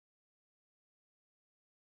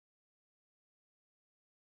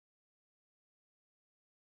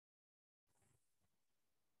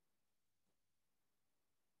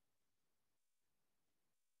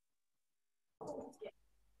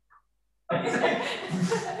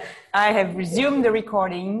I have resumed the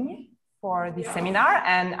recording for the seminar,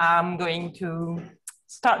 and I'm going to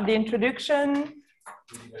start the introduction.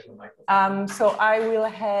 So I will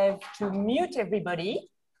have to mute everybody.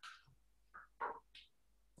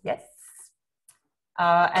 Yes.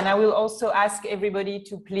 And I will also ask everybody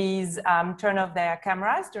to please turn off their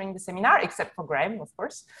cameras during the seminar, except for Graeme, of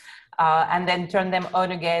course, and then turn them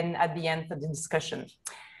on again at the end for the discussion.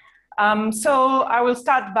 So I will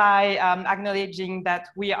start by acknowledging that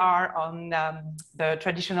we are on the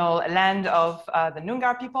traditional land of the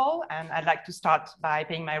Noongar people, and I'd like to start by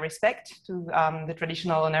paying my respect to the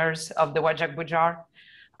traditional owners of the Wajak Bujar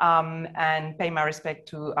and pay my respect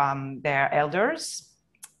to their elders.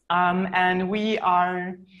 And we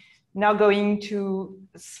are now going to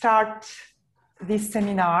start this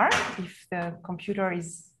seminar, if the computer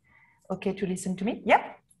is okay to listen to me.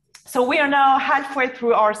 Yep. So we are now halfway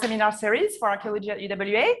through our seminar series for archaeology at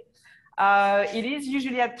UWA. It is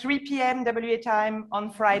usually at 3 p.m. WA time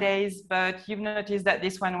on Fridays, but you've noticed that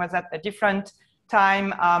this one was at a different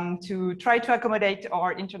time to try to accommodate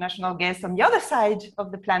our international guest on the other side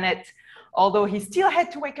of the planet, although he still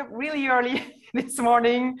had to wake up really early this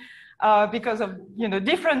morning because of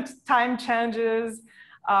different time changes.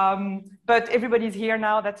 But everybody's here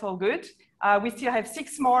now, that's all good. We still have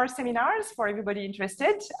 6 more seminars for everybody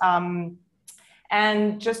interested.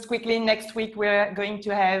 And just quickly, next week, we're going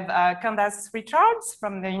to have Candace Richards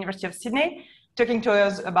from the University of Sydney talking to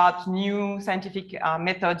us about new scientific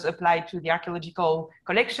methods applied to the archaeological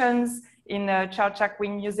collections in the Chao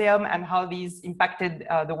Wing Museum and how these impacted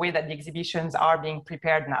the way that the exhibitions are being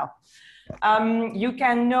prepared now. You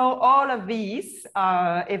can know all of these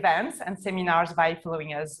events and seminars by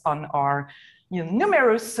following us on our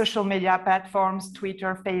numerous social media platforms,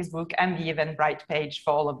 Twitter, Facebook, and the Eventbrite page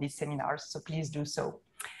for all of these seminars, so please do so.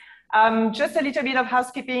 Just a little bit of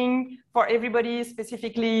housekeeping for everybody,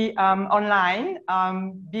 specifically online.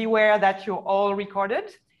 Beware that you're all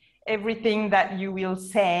recorded. Everything that you will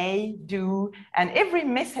say, do, and every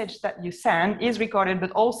message that you send is recorded,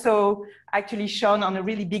 but also actually shown on a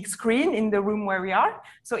really big screen in the room where we are.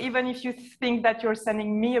 So even if you think that you're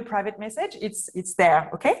sending me a private message, it's there,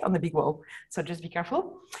 okay, on the big wall. So just be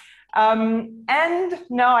careful. And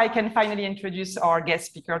now I can finally introduce our guest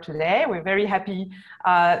speaker today. We're very happy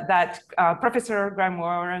that Professor Graeme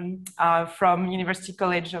Warren from University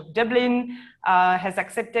College of Dublin has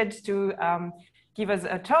accepted to give us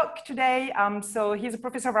a talk today. So he's a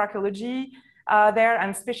professor of archaeology there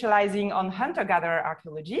and specializing on hunter-gatherer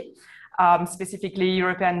archaeology, specifically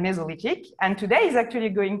European Mesolithic. And today he's actually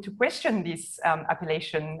going to question this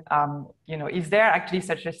appellation. Is there actually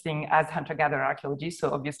such a thing as hunter-gatherer archaeology?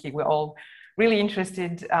 So obviously we're all really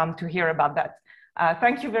interested to hear about that.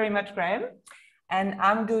 Thank you very much, Graeme. And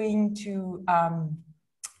I'm going to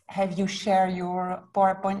have you share your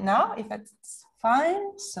PowerPoint now, if that's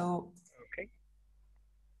fine. So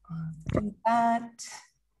do that.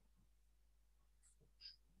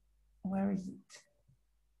 Where is it?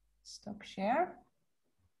 Stop share.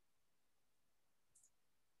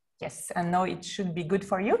 Yes, and now it should be good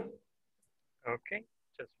for you. Okay,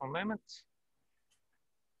 just one moment.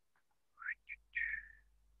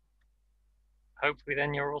 Hopefully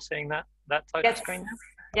then you're all seeing that title screen now?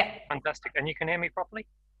 Yeah. Fantastic. And you can hear me properly?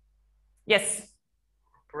 Yes.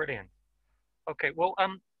 Brilliant. Okay, well,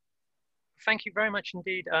 thank you very much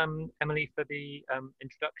indeed, Emily, for the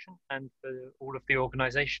introduction and for all of the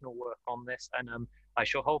organizational work on this. And I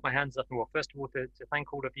shall hold my hands up. Well, first of all, to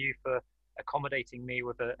thank all of you for accommodating me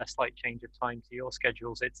with a slight change of time to your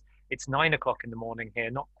schedules. It's 9 o'clock in the morning here,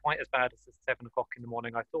 not quite as bad as the 7 o'clock in the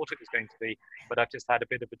morning I thought it was going to be, but I've just had a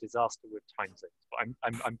bit of a disaster with time zones.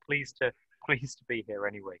 But I'm pleased to be here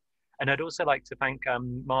anyway. And I'd also like to thank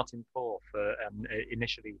Martin Poor for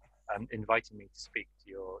initially inviting me to speak to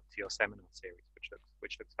your seminar series,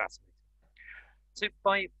 which looks fascinating. So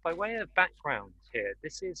by way of background here,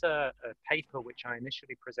 this is a paper which I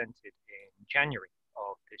initially presented in January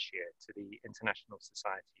of this year to the International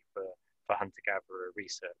Society for Hunter-Gatherer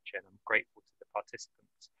Research, and I'm grateful to the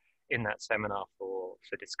participants in that seminar for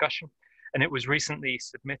discussion. And it was recently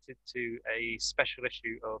submitted to a special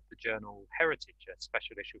issue of the journal Heritage, a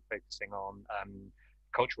special issue focusing on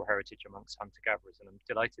cultural heritage amongst hunter-gatherers. And I'm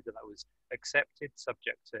delighted that that was accepted,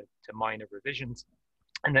 subject to minor revisions,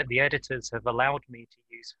 and that the editors have allowed me to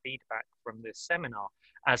use feedback from this seminar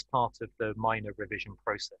as part of the minor revision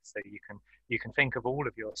process. So you can think of all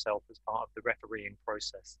of yourself as part of the refereeing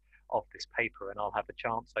process of this paper, and I'll have a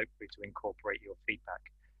chance hopefully to incorporate your feedback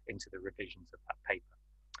into the revisions of that paper.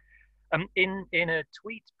 In a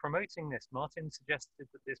tweet promoting this, Martin suggested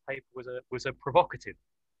that this paper was a provocative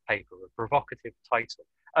paper, a provocative title.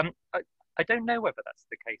 I don't know whether that's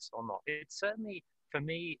the case or not. It's certainly, for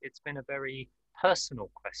me, it's been a very personal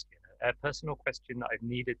question that I've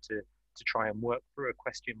needed to try and work through, a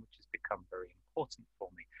question which has become very important for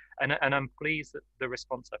me. And I'm pleased that the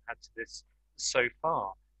response I've had to this so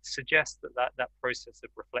far suggests that process of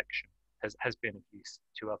reflection has been of use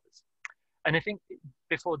to others. And I think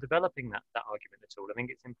before developing that argument at all, I think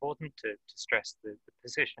it's important to stress the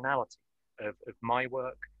positionality of my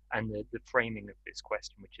work and the framing of this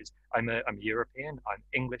question, which is I'm a European, I'm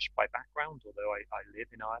English by background, although I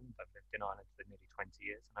live in Ireland. I've lived in Ireland for nearly 20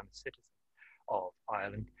 years, and I'm a citizen of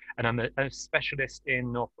Ireland. And I'm a specialist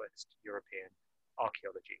in Northwest European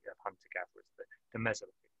archaeology of hunter-gatherers, the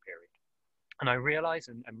Mesolithic period. And I realize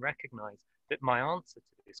and recognize that my answer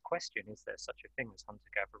to this question, is there such a thing as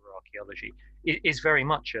hunter-gatherer archaeology, is very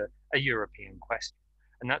much a European question.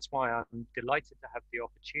 And that's why I'm delighted to have the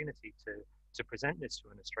opportunity to present this to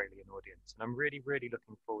an Australian audience. And I'm really, really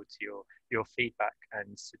looking forward to your feedback and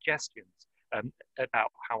suggestions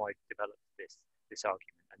about how I developed this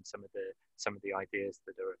argument and some of the ideas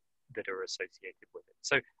that are associated with it.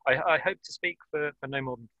 So I hope to speak for no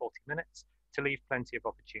more than 40 minutes to leave plenty of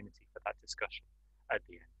opportunity for that discussion at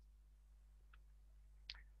the end.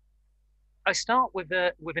 I start with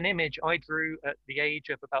an image I drew at the age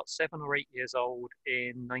of about 7 or 8 years old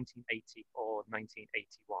in 1980 or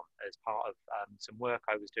 1981 as part of some work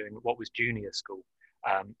I was doing at what was junior school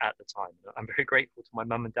at the time. I'm very grateful to my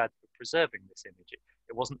mum and dad for preserving this image.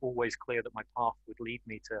 It wasn't always clear that my path would lead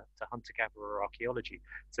me to hunter-gatherer archaeology,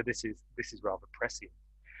 so this is rather prescient.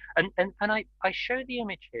 And I show the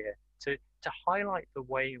image here to highlight the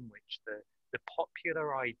way in which the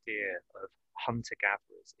popular idea of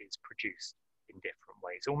hunter-gatherers is produced in different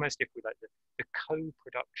ways, almost if we like the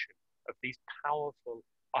co-production of these powerful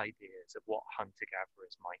ideas of what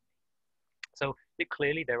hunter-gatherers might mean. So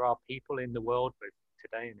clearly there are people in the world, both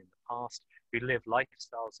today and in the past, who live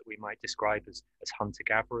lifestyles that we might describe as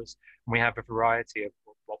hunter-gatherers. And we have a variety of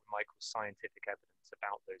what we might call scientific evidence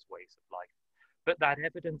about those ways of life. But that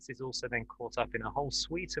evidence is also then caught up in a whole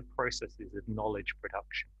suite of processes of knowledge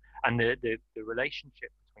production. And the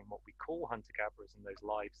relationship between what we call hunter-gatherers and those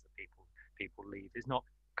lives that people lead is not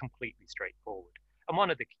completely straightforward. And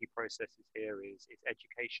one of the key processes here is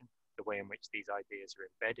education, the way in which these ideas are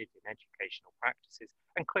embedded in educational practices.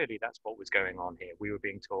 And clearly that's what was going on here. We were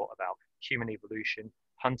being taught about human evolution,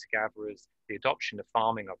 hunter-gatherers, the adoption of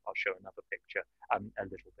farming. I'll show another picture a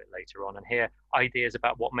little bit later on. And here, ideas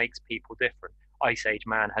about what makes people different. Ice Age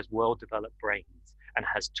man has well-developed brains and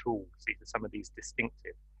has tools. These are some of these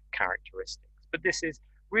distinctive characteristics. But this is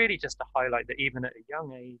really just to highlight that even at a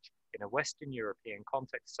young age, in a Western European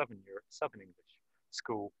context, Southern English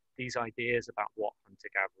school, these ideas about what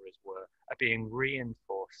hunter-gatherers were are being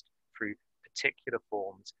reinforced through particular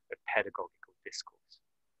forms of pedagogical discourse.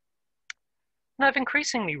 And I've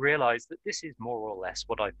increasingly realized that this is more or less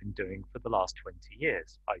what I've been doing for the last 20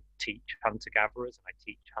 years. I teach hunter-gatherers and I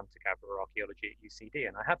teach hunter-gatherer archaeology at UCD,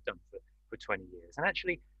 and I have done for 20 years. And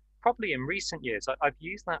actually, probably in recent years, I've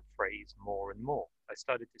used that phrase more and more. I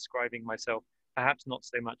started describing myself perhaps not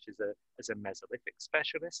so much as a Mesolithic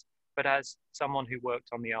specialist, but as someone who worked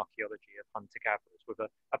on the archaeology of hunter-gatherers with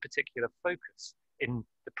a particular focus in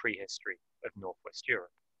the prehistory of Northwest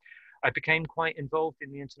Europe. I became quite involved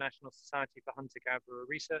in the International Society for Hunter-Gatherer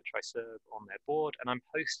Research. I serve on their board, and I'm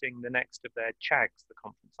hosting the next of their CHAGs, the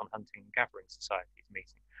Conference on Hunting and Gathering Societies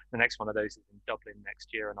meeting. The next one of those is in Dublin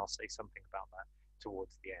next year, and I'll say something about that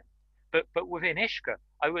towards the end. But within ISHGA,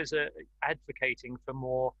 I was advocating for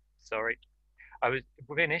more,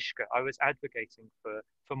 within ISHGA, I was advocating for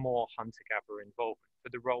more hunter-gatherer involvement, for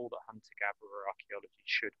the role that hunter-gatherer archaeology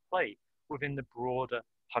should play within the broader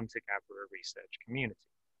hunter-gatherer research community.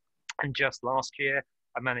 And just last year,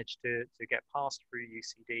 I managed to get passed through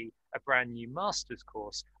UCD a brand new master's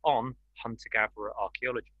course on hunter-gatherer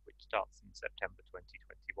archaeology, which starts in September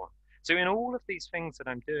 2021. So in all of these things that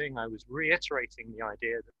I'm doing, I was reiterating the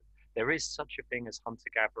idea that there is such a thing as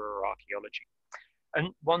hunter-gatherer archaeology.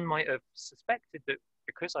 And one might have suspected that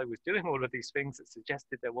because I was doing all of these things that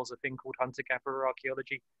suggested there was a thing called hunter-gatherer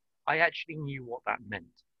archaeology, I actually knew what that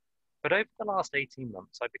meant. But over the last 18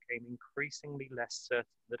 months, I became increasingly less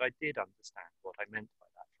certain that I did understand what I meant by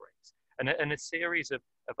that phrase. And a series of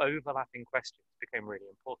overlapping questions became really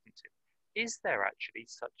important to me. Is there actually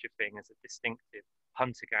such a thing as a distinctive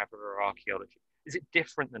hunter-gatherer archaeology? Is it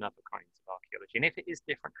different than other kinds of archaeology? And if it is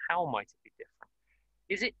different, how might it be different?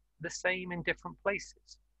 Is it the same in different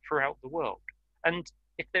places throughout the world? And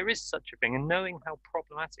if there is such a thing, and knowing how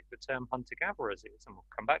problematic the term hunter-gatherers is, and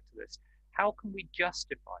we'll come back to this, how can we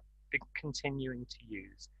justify continuing to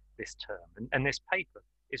use this term? And this paper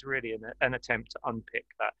is really an attempt to unpick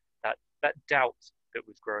that that doubt that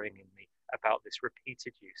was growing in me about this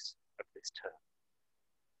repeated use of this term.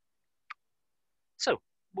 So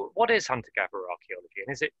what is hunter-gatherer archaeology,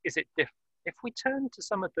 and is it different? If we turn to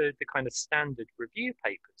some of the kind of standard review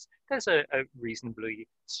papers, there's a reasonably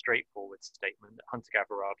straightforward statement that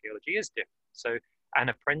hunter-gatherer archaeology is different. So an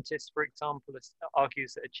apprentice, for example,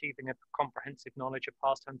 argues that achieving a comprehensive knowledge of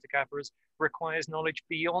past hunter-gatherers requires knowledge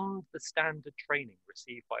beyond the standard training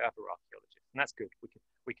received by other archaeologists. And that's good.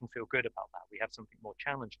 We can feel good about that. We have something more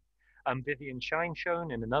challenging. Vivian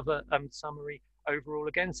Scheinschon, in another summary, overall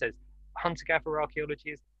again says, hunter-gatherer archaeology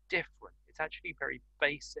is different. It's actually very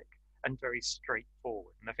basic and very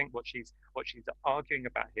straightforward. And I think what she's arguing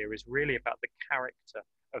about here is really about the character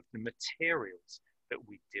of the materials that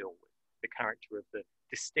we deal with, the character of the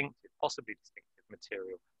distinctive, possibly distinctive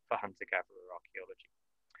material for hunter-gatherer archaeology.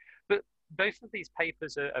 But both of these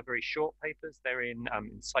papers are very short papers. They're in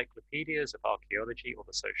encyclopedias of archaeology or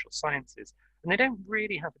the social sciences, and they don't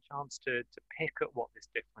really have a chance to pick at what this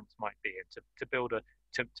difference might be and to build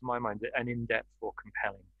to my mind, an in-depth or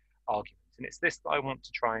compelling argument. And it's this that I want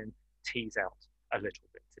to try and tease out a little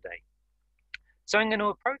bit today. So I'm going to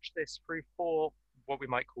approach this through four, what we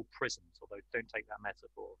might call prisms, although don't take that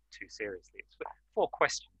metaphor too seriously. It's four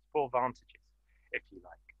questions, four vantages, if you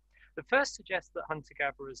like. The first suggests that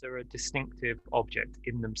hunter-gatherers are a distinctive object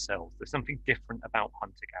in themselves. There's something different about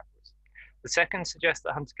hunter-gatherers. The second suggests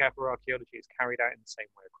that hunter-gatherer archaeology is carried out in the same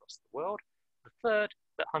way across the world. The third,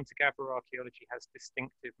 that hunter-gatherer archaeology has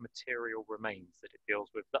distinctive material remains that it deals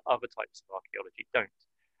with that other types of archaeology don't.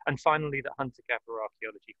 And finally, that hunter-gatherer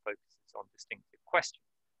archaeology focuses on distinctive questions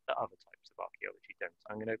that other types of archaeology don't.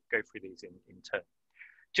 I'm going to go through these in turn.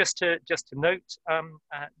 Just to note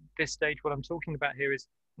at this stage, what I'm talking about here is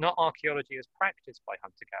not archaeology as practiced by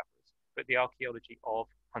hunter-gatherers, but the archaeology of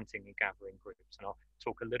hunting and gathering groups. And I'll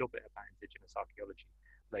talk a little bit about indigenous archaeology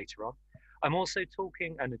later on. I'm also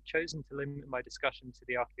talking, and have chosen to limit my discussion to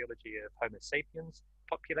the archaeology of Homo sapiens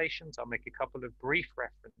populations. I'll make a couple of brief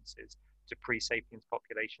references to pre-sapiens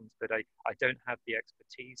populations, but I don't have the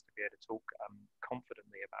expertise to be able to talk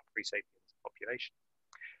confidently about pre-sapiens population.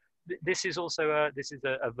 This is also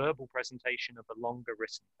a verbal presentation of a longer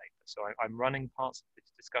written paper. So I'm running parts of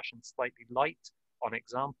this discussion slightly light on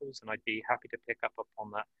examples, and I'd be happy to pick up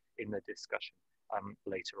upon that in the discussion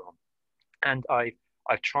later on. And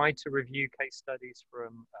I've tried to review case studies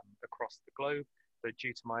from across the globe, but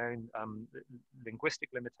due to my own linguistic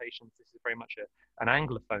limitations, this is very much an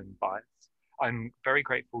Anglophone bias. I'm very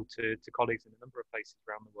grateful to colleagues in a number of places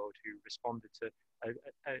around the world who responded to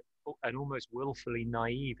an almost willfully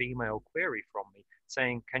naive email query from me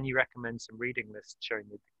saying, can you recommend some reading lists showing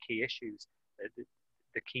the key issues,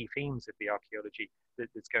 the key themes of the archaeology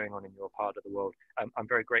that's going on in your part of the world? I'm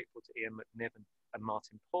very grateful to Ian McNiven and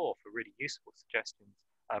Martin Poor for really useful suggestions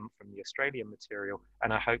from the Australian material,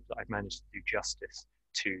 and I hope that I've managed to do justice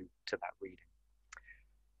to that reading.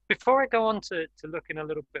 Before I go on to look in a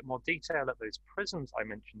little bit more detail at those prisms I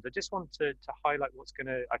mentioned, I just want to highlight what's going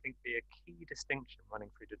to, I think, be a key distinction running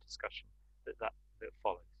through the discussion that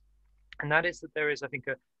follows. And that is that there is, I think,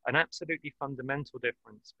 an absolutely fundamental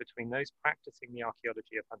difference between those practicing the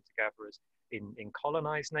archaeology of hunter-gatherers in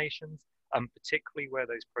colonized nations, particularly where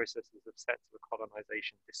those processes of settler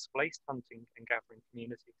colonization displaced hunting and gathering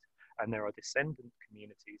communities, and there are descendant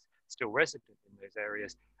communities still resident in those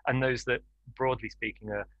areas, and those that, broadly speaking,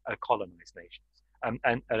 are colonized nations.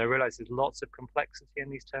 And I realize there's lots of complexity in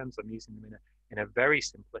these terms. I'm using them in a very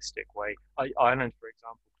simplistic way. Ireland, for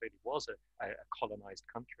example, clearly was a colonized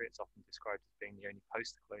country. It's often described as being the only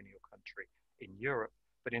post-colonial country in Europe.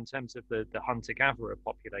 But in terms of the hunter-gatherer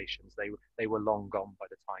populations, they were long gone by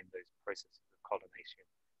the time those processes of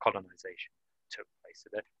colonization took place. So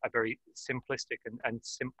they're a very simplistic and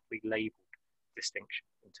simply labeled distinction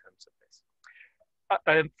in terms of this.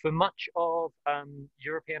 For much of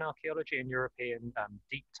European archaeology and European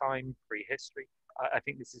deep time prehistory, I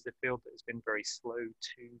think this is a field that has been very slow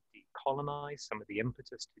to decolonize. Some of the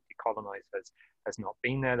impetus to decolonize has not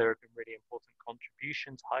been there. There have been really important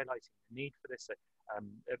contributions highlighting the need for this.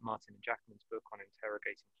 Martin and Jackman's book on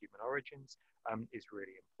interrogating human origins is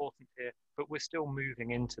really important here, but we're still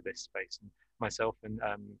moving into this space. And myself and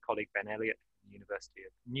colleague Ben Elliott from the University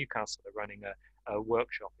of Newcastle are running a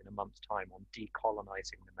workshop in a month's time on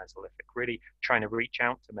decolonizing the Mesolithic, really trying to reach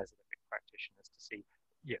out to Mesolithic practitioners to see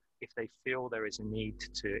if they feel there is a need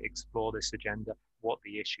to explore this agenda, what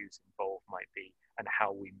the issues involved might be, and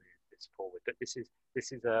how we move this forward. But this is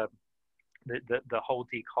the whole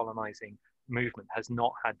decolonizing movement has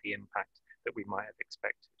not had the impact that we might have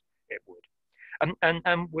expected it would.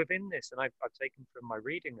 And within this, and I've taken from my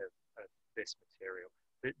reading of this material,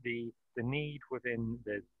 the need within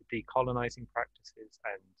the decolonizing practices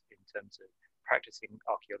and in terms of practicing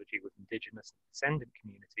archaeology with indigenous and descendant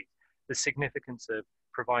communities, the significance of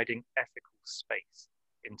providing ethical space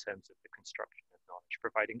in terms of the construction of knowledge,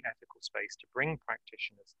 providing ethical space to bring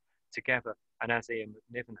practitioners together, and as Ian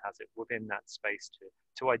McNiven has it, within that space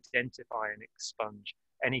to identify and expunge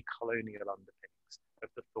any colonial underpinnings of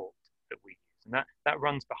the thought that we use. And that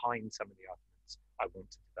runs behind some of the arguments I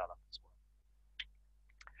want to develop as well.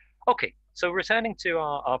 Okay, so returning to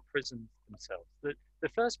our prisms themselves,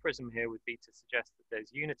 the first prism here would be to suggest that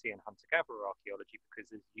there's unity in hunter-gatherer archaeology because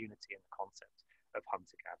there's unity in the concept of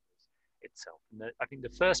hunter-gatherers itself. And I think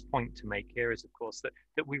the first point to make here is, of course, that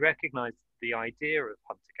we recognize the idea of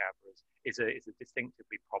hunter-gatherers is a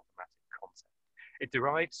distinctively problematic concept. It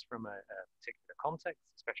derives from a particular context,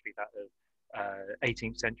 especially that of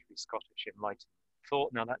 18th century Scottish Enlightenment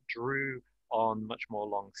thought. Now that drew on much more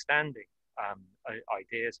long-standing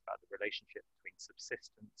ideas about the relationship between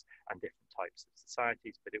subsistence and different types of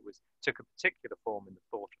societies, but it took a particular form in the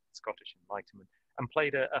thought of the Scottish Enlightenment and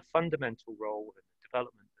played a fundamental role in the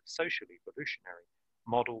development of social evolutionary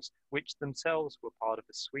models, which themselves were part of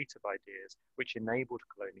a suite of ideas which enabled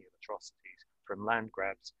colonial atrocities from land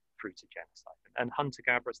grabs through to genocide. And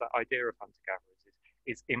hunter-gatherers, that idea of hunter-gatherers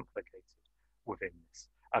is implicated within this.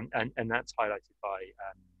 And that's highlighted by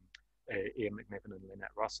Ian McNiven and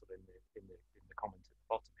Lynette Russell in the comment at the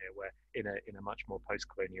bottom here, where in a much more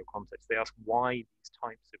post-colonial context, they ask why these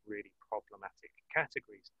types of really problematic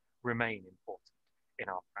categories remain important in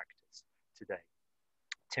our practice today.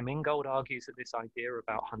 Tim Ingold argues that this idea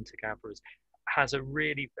about hunter-gatherers has a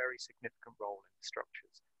really very significant role in the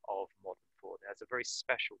structures of modern thought. It has a very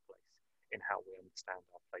special place in how we understand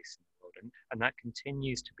our place in the world, and that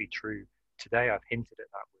continues to be true today. I've hinted at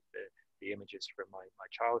that with the images from my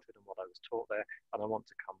childhood and what I was taught there, and I want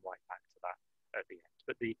to come right back to that at the end.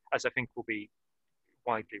 But as I think will be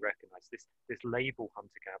widely recognized, this label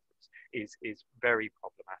hunter-gatherers is very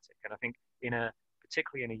problematic, and I think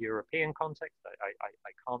particularly in a European context,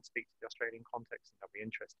 I can't speak to the Australian context, and I'll be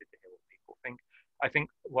interested to hear what people think. I think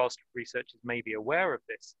whilst researchers may be aware of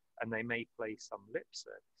this and they may play some lip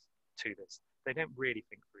service to this, they don't really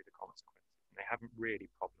think through the consequences, and they haven't really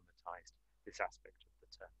problematized this aspect of the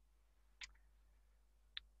term.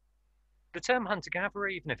 The term hunter-gatherer,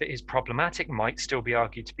 even if it is problematic, might still be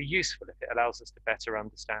argued to be useful if it allows us to better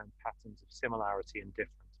understand patterns of similarity and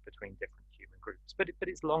difference between different human groups. But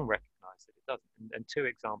it's long recognized that it doesn't. And two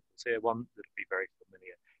examples here, one that will be very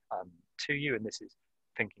familiar to you, and this is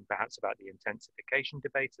thinking perhaps about the intensification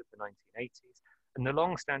debate of the 1980s, and the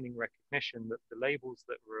long-standing recognition that the labels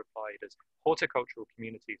that were applied as horticultural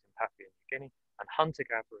communities in Papua New Guinea and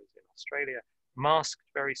hunter-gatherers in Australia masked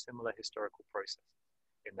very similar historical processes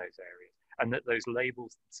in those areas, and that those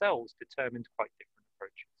labels themselves determined quite different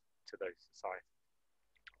approaches to those societies.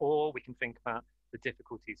 Or we can think about the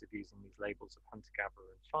difficulties of using these labels of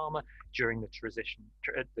hunter-gatherer and farmer during the transition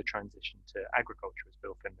to agriculture, as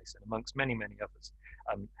Bill Finlayson, amongst many, many others,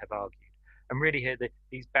 have argued. And really here,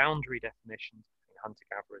 these boundary definitions between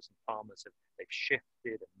hunter-gatherers and farmers, they've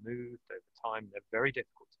shifted and moved over time. They're very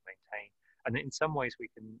difficult to maintain. And in some ways,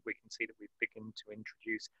 we can see that we've begun to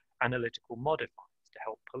introduce analytical modifiers to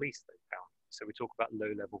help police those boundaries. So we talk about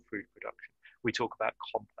low-level food production. We talk about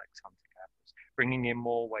complex hunter-gatherers, bringing in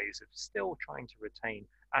more ways of still trying to retain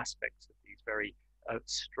aspects of these very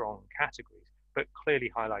strong categories, but clearly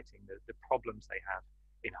highlighting the problems they have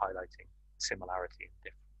in highlighting similarity and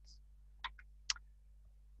difference.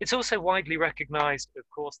 It's also widely recognized, of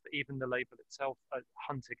course, that even the label itself,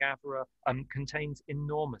 hunter-gatherer, contains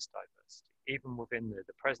enormous diversity, even within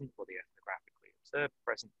the present or the ethnographically observed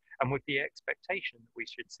present, and with the expectation that we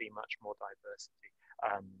should see much more diversity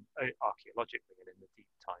archaeologically and in the deep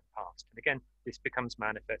time past. And again, this becomes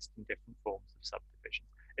manifest in different forms of subdivision,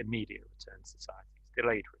 immediate return societies,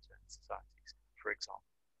 delayed return societies, for example.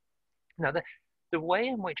 Now, the way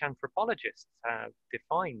in which anthropologists have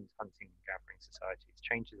defined hunting and gathering societies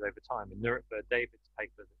changes over time, and Nurutberg David's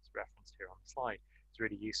paper that's referenced here on the slide is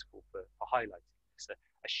really useful for highlighting this,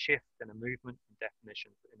 a shift and a movement from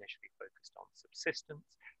definitions that initially focused on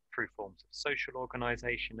subsistence through forms of social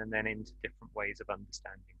organization, and then into different ways of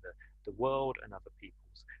understanding the world and other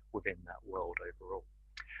peoples within that world overall.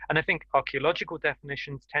 And I think archaeological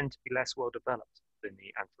definitions tend to be less well developed than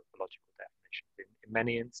the anthropological definitions. In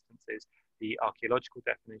many instances, the archaeological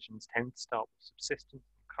definitions tend to start with subsistence,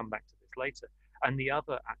 we'll come back to this later, and the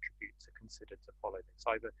other attributes are considered to follow this,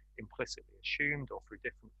 either implicitly assumed or through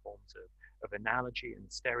different forms of analogy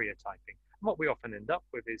and stereotyping. And what we often end up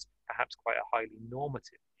with is perhaps quite a highly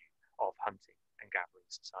normative view of hunting and gathering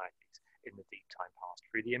societies in the deep time past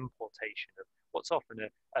through the importation of what's often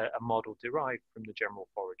a model derived from the general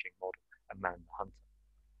foraging model and man the hunter.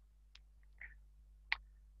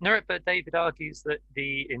 But David argues that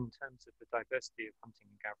in terms of the diversity of hunting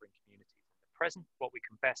and gathering communities in the present, what we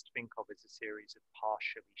can best think of is a series of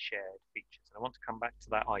partially shared features. And I want to come back to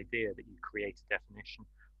that idea that you create a definition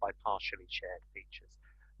by partially shared features.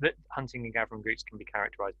 That hunting and gathering groups can be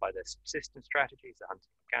characterized by their subsistence strategies, the hunting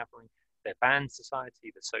and gathering, their band society,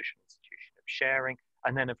 the social institution of sharing,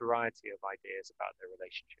 and then a variety of ideas about their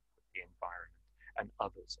relationship with the environment and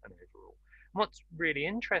others and overall. What's really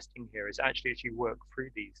interesting here is actually as you work through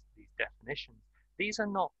these definitions, these are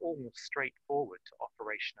not all straightforward to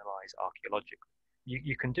operationalize archaeologically.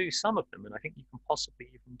 You can do some of them, and I think you can possibly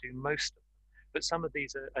even do most of them, but some of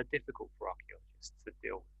these are difficult for archaeologists to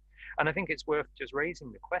deal with. And I think it's worth just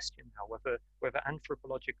raising the question now whether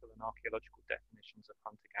anthropological and archaeological definitions of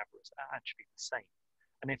hunter-gatherers are actually the same.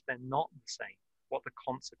 And if they're not the same, what the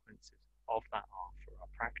consequences of that are for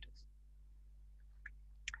our practice.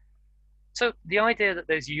 So the idea that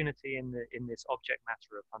there's unity in this object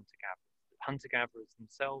matter of hunter-gatherers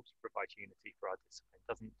themselves provide unity for our discipline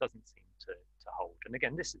doesn't seem to hold. And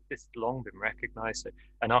again, this has long been recognised. So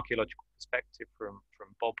an archaeological perspective from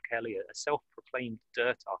Bob Kelly, a self-proclaimed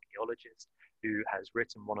dirt archaeologist who has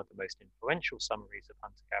written one of the most influential summaries of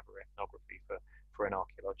hunter-gatherer ethnography for an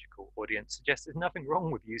archaeological audience, suggests there's nothing wrong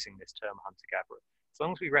with using this term hunter-gatherer, as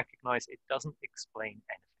long as we recognise it doesn't explain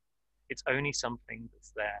anything. It's only something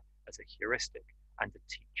that's there as a heuristic and a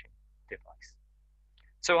teaching device.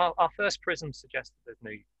 So our first prism suggests that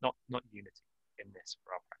there's not unity in this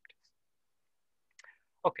for our practice.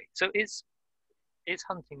 Okay, so is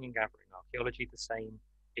hunting and gathering archaeology the same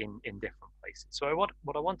in different places? So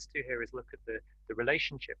what I want to do here is look at the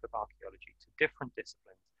relationship of archaeology to different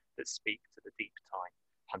disciplines that speak to the deep time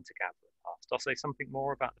hunter-gatherer past. I'll say something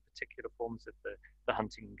more about the particular forms of the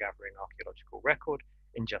hunting and gathering archaeological record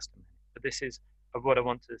in just a minute. But this is what I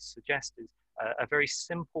want to suggest is a very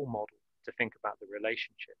simple model to think about the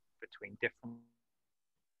relationship between different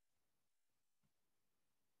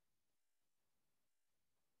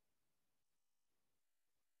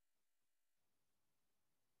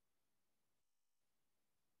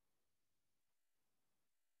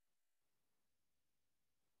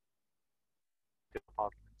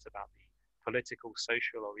arguments about the political,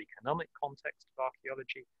 social, or economic context of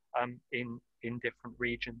archaeology in different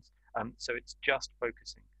regions. So it's just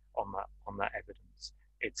focusing on that evidence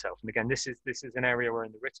itself. And again, this is an area where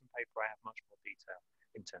in the written paper I have much more detail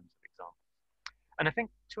in terms of examples. And I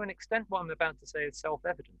think to an extent what I'm about to say is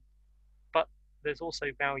self-evident, but there's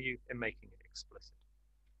also value in making it explicit.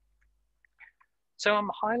 So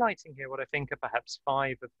I'm highlighting here what I think are perhaps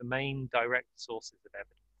 5 of the main direct sources of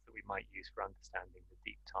evidence that we might use for understanding the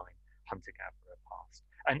deep time hunter-gatherer past.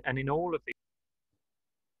 And in all of these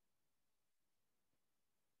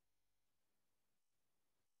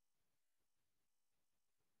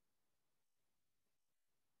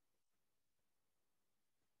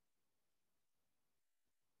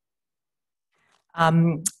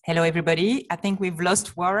hello, everybody. I think we've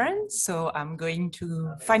lost Warren, so I'm going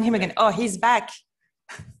to find him again. Oh, he's back.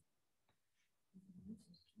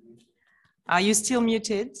 Are you still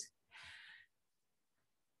muted?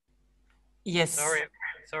 Yes.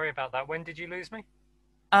 Sorry about that. When did you lose me?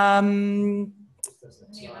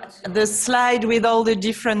 The slide with all the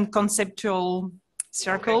different conceptual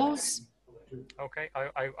circles. Okay,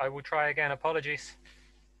 I will try again. Apologies.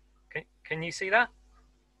 Can you see that?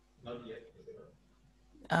 Not yet.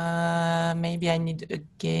 Maybe I need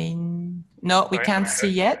again. No, we can't see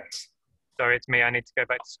yet. Sorry, it's me. I need to go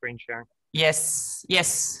back to screen sharing. Yes.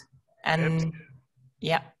 And Oops.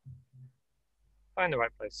 yeah. Find the right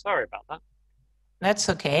place. Sorry about that. That's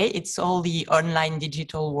okay. It's all the online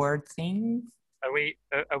digital world thing. Are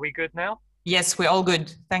we good now? Yes, we're all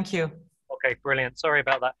good. Thank you. Okay, brilliant. Sorry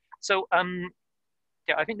about that. So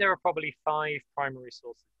yeah, I think there are probably 5 primary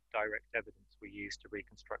sources of direct evidence we use to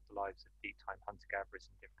reconstruct the lives of deep time hunter-gatherers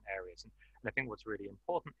in different areas. And I think what's really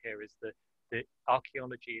important here is that the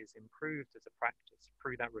archaeology is improved as a practice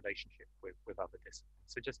through that relationship with other disciplines.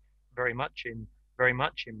 So just very much in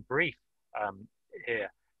brief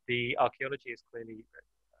here, the archaeology is clearly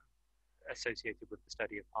associated with the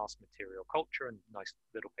study of past material culture, and nice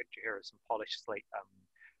little picture here of some polished slate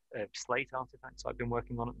artifacts I've been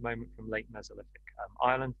working on at the moment from late Mesolithic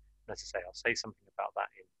Ireland. And as I say, I'll say something about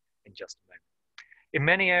that in just a moment. In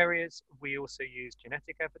many areas, we also use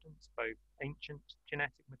genetic evidence, both ancient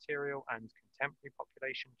genetic material and contemporary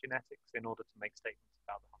population genetics, in order to make statements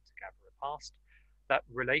about the hunter-gatherer past. That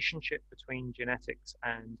relationship between genetics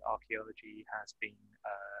and archaeology has been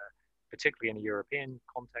particularly in a European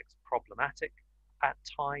context, problematic at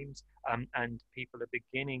times, and people are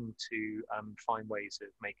beginning to find ways of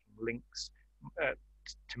making links,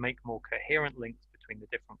 to make more coherent links between the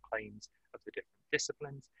different claims of the different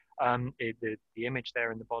disciplines. The image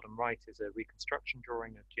there in the bottom right is a reconstruction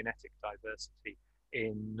drawing of genetic diversity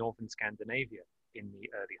in northern Scandinavia in the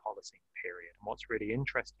early Holocene period. And what's really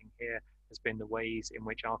interesting here has been the ways in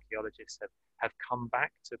which archaeologists have come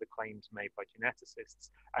back to the claims made by geneticists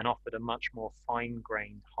and offered a much more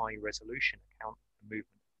fine-grained, high-resolution account of the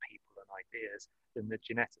movement of people and ideas than the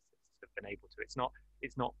geneticists have been able to. It's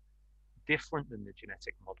not different than the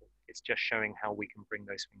genetic model. It's just showing how we can bring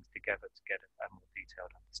those things together to get a more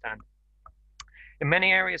detailed understanding. In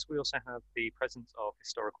many areas, we also have the presence of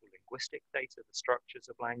historical linguistic data, the structures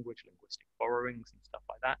of language, linguistic borrowings and stuff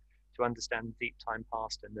like that, to understand deep time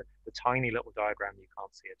past. And the tiny little diagram you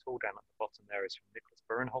can't see at all down at the bottom there is from Nicholas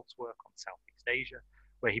Bernholt's work on Southeast Asia,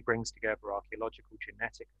 where he brings together archaeological,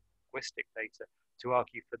 genetic, and linguistic data to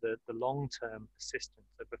argue for the long-term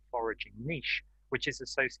persistence of a foraging niche, which is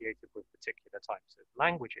associated with particular types of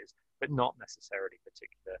languages, but not necessarily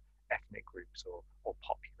particular ethnic groups or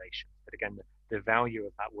populations. But again, the value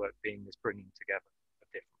of that work being this bringing together of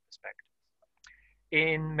different perspectives.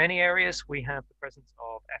 In many areas, we have the presence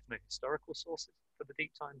of ethno-historical sources for the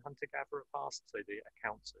deep time hunter-gatherer past, so the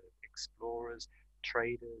accounts of explorers,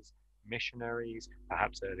 traders, missionaries,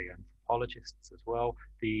 perhaps early anthropologists as well.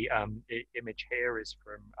 The image here is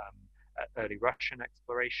from early Russian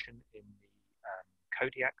exploration in the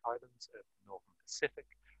Kodiak Islands of the Northern Pacific.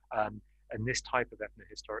 And this type of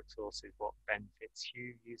ethnohistoric source is what Ben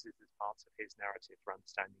Fitzhugh uses as parts of his narrative for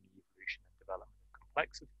understanding the evolution and development of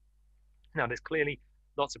complexity. Now, there's clearly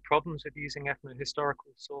lots of problems with using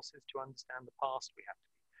ethnohistorical sources to understand the past. We have to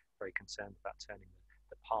be very concerned about turning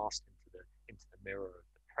the past into the mirror of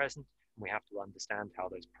the present. And we have to understand how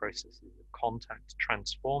those processes of contact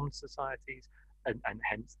transform societies and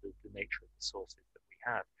hence the nature of the sources that we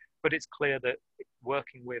have. But it's clear that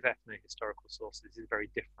working with ethnohistorical sources is very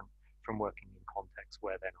different from working in contexts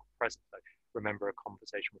where they're not present. I remember a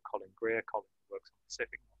conversation with Colin Greer. Colin works on the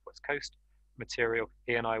Pacific Northwest Coast material.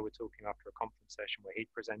 He and I were talking after a conference session where he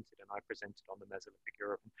presented and I presented on the Mesolithic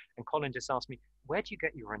Europe. And Colin just asked me, where do you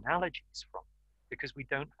get your analogies from? Because we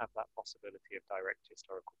don't have that possibility of direct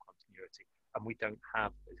historical continuity, and we don't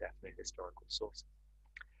have those ethnohistorical sources.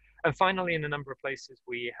 And finally, in a number of places,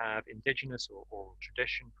 we have indigenous or oral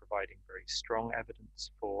tradition providing very strong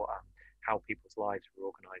evidence for how people's lives were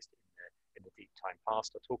organized in the deep time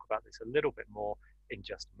past. I'll talk about this a little bit more in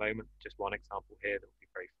just a moment. Just one example here that will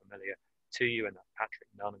be very familiar to you, and that's Patrick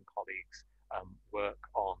Nunn and colleagues' work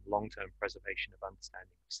on long-term preservation of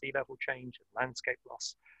understanding of sea level change and landscape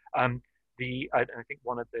loss. I think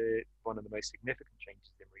one of the most significant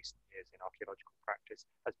changes in recent years in archaeological practice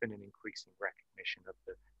has been an increasing recognition of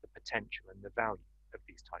the potential and the value of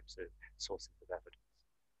these types of sources of evidence.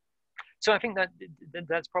 So I think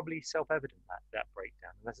that's probably self-evident, that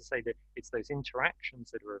breakdown. And as I say, that it's those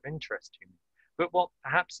interactions that are of interest to me. But what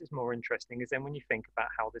perhaps is more interesting is then when you think about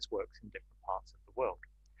how this works in different parts of the world.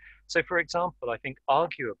 So for example, I think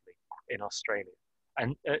arguably in Australia,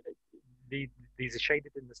 and these are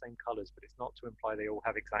shaded in the same colors, but it's not to imply they all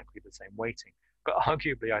have exactly the same weighting. But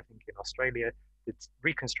arguably, I think in Australia, the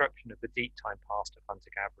reconstruction of the deep time past of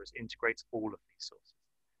hunter-gatherers integrates all of these sources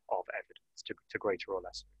of evidence to greater or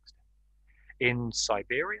lesser extent. In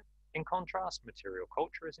Siberia, in contrast, material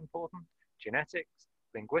culture is important, genetics,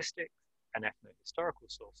 linguistics, and ethno-historical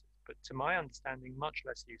sources, but to my understanding, much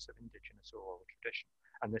less use of indigenous or oral tradition,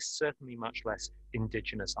 and there's certainly much less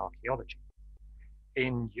indigenous archaeology.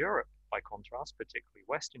 In Europe, by contrast, particularly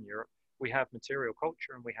Western Europe, we have material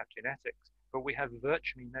culture and we have genetics, but we have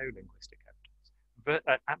virtually no linguistic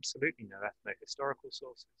evidence, absolutely no ethno-historical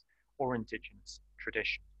sources or indigenous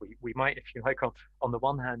tradition. We might, if you like, on the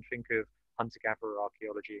one hand, think of hunter-gatherer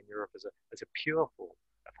archaeology in Europe as a pure form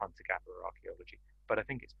of hunter-gatherer archaeology, but I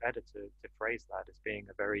think it's better to phrase that as being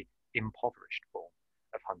a very impoverished form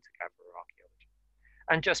of hunter-gatherer archaeology.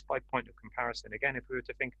 And just by point of comparison, again, if we were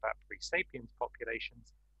to think about pre-sapiens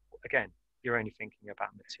populations, again, you're only thinking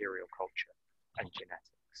about material culture and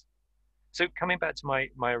genetics. So coming back to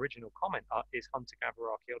my original comment, is hunter-gatherer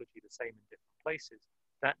archaeology the same in different places?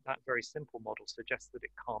 That very simple model suggests that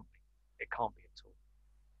it can't be. It can't be at all.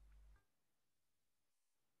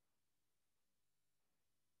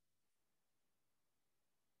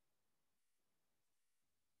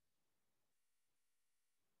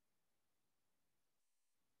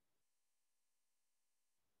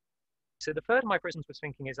 So the third of my prisms was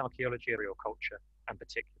thinking is archaeology, aerial culture, and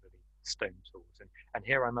particularly stone tools. And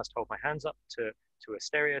here I must hold my hands up to a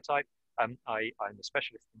stereotype. I'm a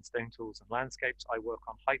specialist in stone tools and landscapes. I work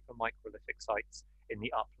on hyper-microlithic sites in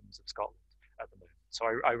the uplands of Scotland at the moment. So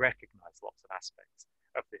I recognize lots of aspects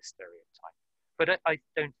of this stereotype, but I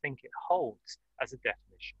don't think it holds as a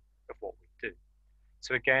definition of what we do.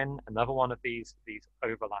 So again, another one of these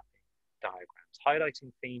overlapping diagrams,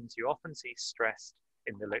 highlighting themes you often see stressed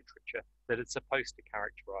in the literature that are supposed to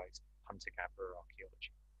characterize hunter-gatherer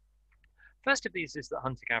archaeology. First of these is that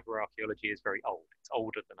hunter-gatherer archaeology is very old. It's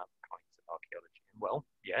older than other kinds of archaeology. And well,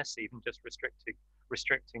 yes, even just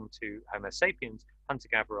restricting to Homo sapiens,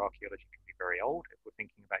 hunter-gatherer archaeology can be very old. If we're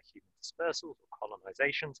thinking about human dispersals or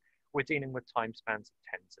colonizations, we're dealing with time spans of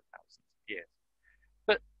tens of thousands of years.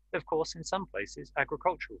 But of course, in some places,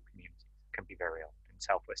 agricultural communities can be very old. In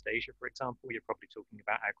Southwest Asia, for example, you're probably talking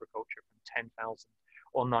about agriculture from 10,000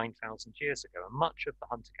 or 9,000 years ago. And much of the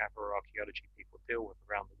hunter-gatherer archaeology people deal with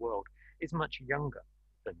around the world is much younger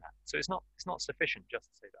than that. So it's not sufficient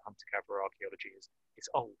just to say that hunter-gatherer archaeology is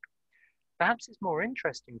old. Perhaps it's more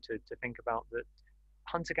interesting to think about that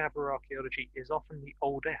hunter-gatherer archaeology is often the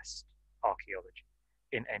oldest archaeology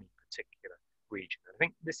in any particular region. I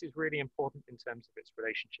think this is really important in terms of its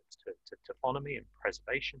relationships to taphonomy and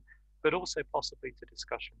preservation, but also possibly to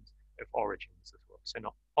discussions of origins as well. So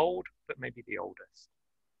not old, but maybe the oldest.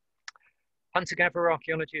 Hunter-gatherer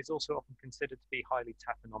archaeology is also often considered to be highly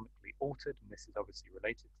taphonomically altered, and this is obviously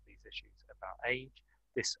related to these issues about age.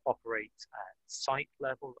 This operates at site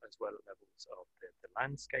level as well as levels of the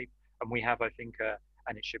landscape, and we have, I think,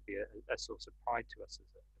 and it should be a source of pride to us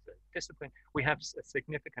as a discipline, we have a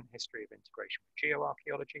significant history of integration with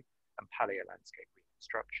geoarchaeology and paleolandscape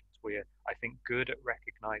reconstructions. We're, I think, good at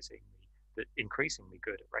recognizing increasingly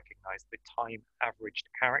good at recognizing the time averaged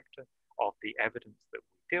character of the evidence that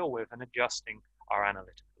we deal with and adjusting our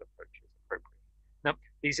analytical approaches appropriately. Now,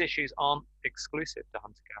 these issues aren't exclusive to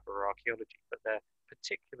hunter-gatherer archaeology, but they're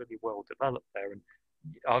particularly well developed there, and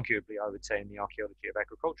arguably, I would say, in the archaeology of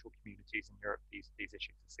agricultural communities in Europe, these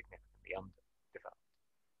issues are significantly underdeveloped.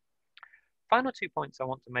 Final 2 points I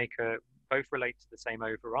want to make both relate to the same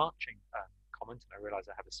overarching comment, and I realize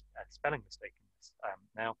I have a spelling mistake in this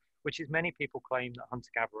now, which is many people claim that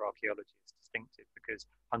hunter-gatherer archaeology is distinctive because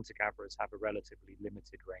hunter-gatherers have a relatively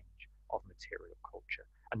limited range of material culture,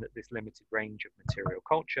 and that this limited range of material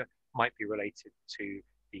culture might be related to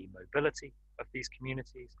the mobility of these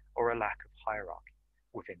communities or a lack of hierarchy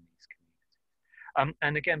within these communities.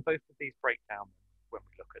 And again, both of these break down when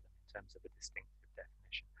we look at them in terms of a distinctive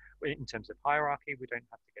definition. In terms of hierarchy, we don't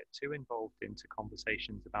have to get too involved into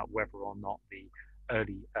conversations about whether or not the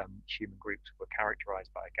early human groups were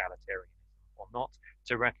characterized by egalitarianism or not,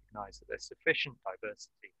 to recognize that there's sufficient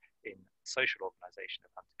diversity in social organization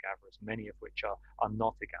of hunter-gatherers, many of which are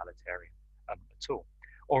not egalitarian at all.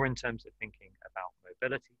 Or in terms of thinking about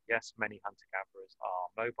mobility, yes, many hunter-gatherers are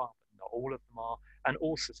mobile, but not all of them are, and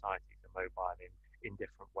all societies are mobile in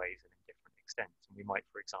different ways and in different extents. And we might,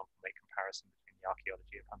 for example, make comparison between the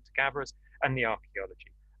archaeology of hunter-gatherers and the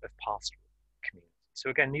archaeology of pastoral communities.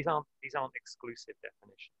 So again, these aren't exclusive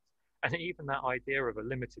definitions. And even that idea of a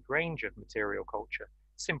limited range of material culture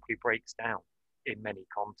simply breaks down in many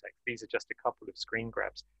contexts. These are just a couple of screen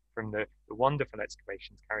grabs from the wonderful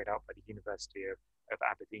excavations carried out by the University of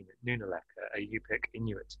Aberdeen at Nunalek, a Yupik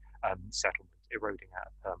Inuit settlement eroding out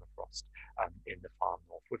of permafrost in the far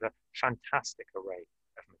north, with a fantastic array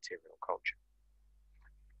of material culture.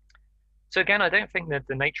 So again, I don't think that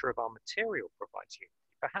the nature of our material provides unity.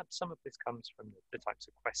 Perhaps some of this comes from the types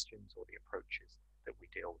of questions or the approaches that we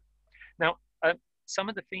deal with. Now, some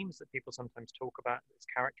of the themes that people sometimes talk about as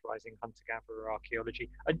characterizing hunter-gatherer archaeology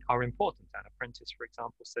are important. Anna Prentice, for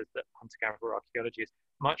example, says that hunter-gatherer archaeology is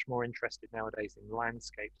much more interested nowadays in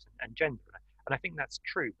landscapes and gender. And I think that's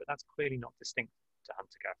true, but that's clearly not distinct to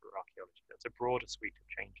hunter-gatherer archaeology. That's a broader suite of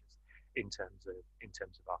changes in terms of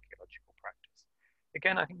archaeological practice.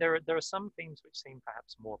 Again, I think there are some themes which seem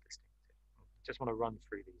perhaps more distinctive. I just want to run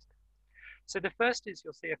through these now. So the first is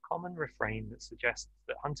you'll see a common refrain that suggests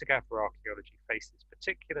that hunter-gatherer archaeology faces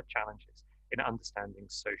particular challenges in understanding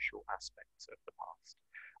social aspects of the past.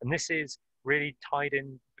 And this is really tied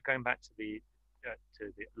in, going back to the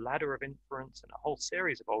ladder of inference and a whole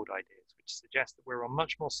series of old ideas, which suggest that we're on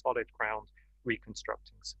much more solid ground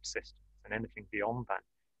reconstructing subsistence, and anything beyond that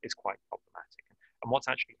is quite problematic. And what's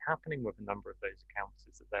actually happening with a number of those accounts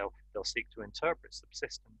is that they'll seek to interpret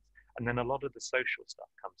subsistence, and then a lot of the social stuff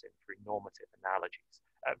comes in through normative analogies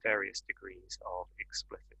at various degrees of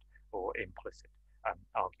explicit or implicit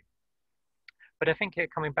argument. But I think here,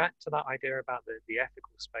 coming back to that idea about the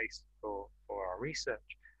ethical space for our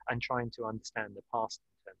research and trying to understand the past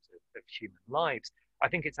in terms of human lives, I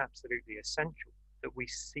think it's absolutely essential that we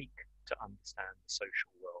seek to understand the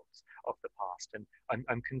social world worlds of the past. And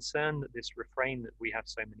I'm concerned that this refrain that we have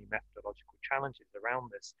so many methodological challenges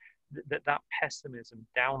around this, that pessimism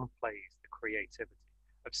downplays the creativity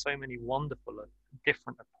of so many wonderful and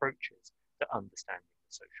different approaches to understanding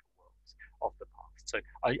the social worlds of the past. So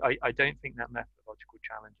I don't think that methodological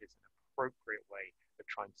challenge is an appropriate way of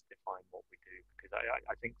trying to define what we do, because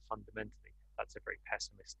I think fundamentally that's a very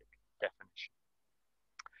pessimistic definition.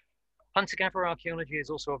 Hunter-gatherer archaeology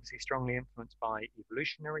is also obviously strongly influenced by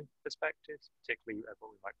evolutionary perspectives, particularly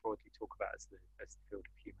what we might broadly talk about as the field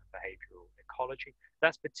of human behavioral ecology.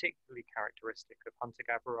 That's particularly characteristic of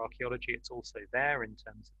hunter-gatherer archaeology. It's also there in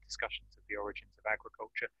terms of discussions of the origins of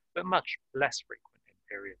agriculture, but much less frequent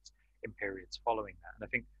in periods following that. And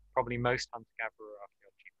I think probably most hunter-gatherer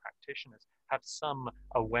archaeology practitioners have some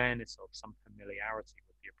awareness of, some familiarity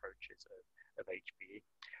with the approaches of HBE.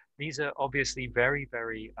 These are obviously very,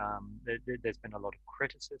 there's been a lot of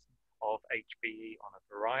criticism of HBE on a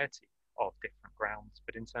variety of different grounds,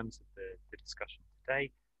 but in terms of the discussion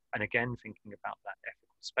today, and again, thinking about that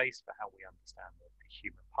ethical space for how we understand the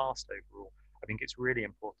human past overall, I think it's really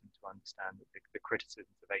important to understand that the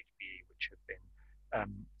criticisms of HBE, which have been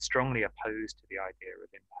strongly opposed to the idea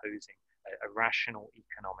of imposing a rational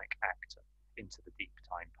economic actor into the deep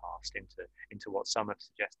time past, into what some have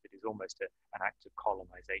suggested is almost an act of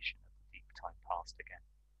colonization of the deep time past again.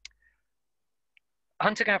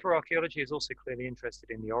 Hunter-gatherer archaeology is also clearly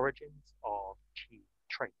interested in the origins of key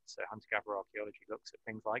traits. So hunter-gatherer archaeology looks at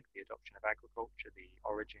things like the adoption of agriculture, the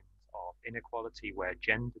origins of inequality, where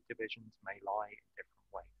gender divisions may lie in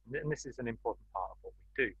different ways. And this is an important part of what we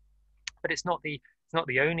do. But it's not the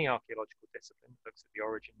only archaeological discipline that looks at the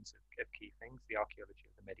origins of key things. The archaeology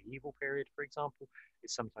of the medieval period, for example,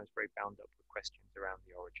 is sometimes very bound up with questions around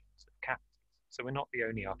the origins of capitals. So we're not the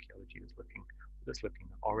only archaeology that's looking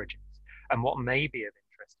at origins. And what may be of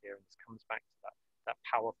interest here, and this comes back to that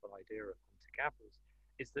powerful idea of hunter-gatherers,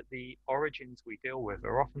 is that the origins we deal with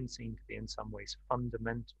are often seen to be in some ways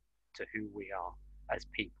fundamental to who we are as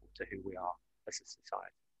people, to who we are as a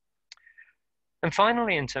society. And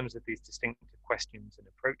finally, in terms of these distinctive questions and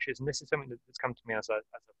approaches, and this is something that's come to me as I've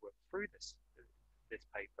worked through this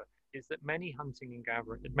paper, is that many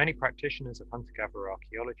practitioners of hunter-gatherer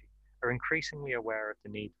archaeology are increasingly aware of the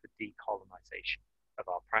need for decolonization of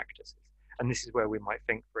our practices. And this is where we might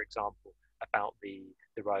think, for example, about the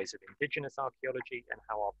rise of indigenous archaeology and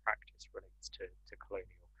how our practice relates to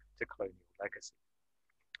colonial legacy.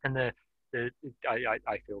 And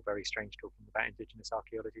I feel very strange talking about indigenous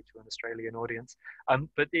archaeology to an Australian audience,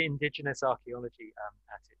 but the indigenous archaeology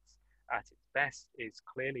at its best is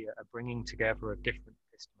clearly a bringing together of different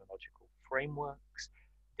epistemological frameworks,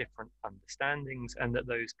 different understandings, and that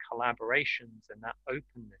those collaborations and that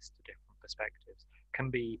openness to different perspectives can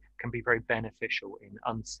be very beneficial in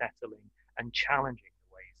unsettling and challenging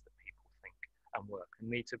the ways that people think and work, and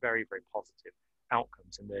lead to very, very positive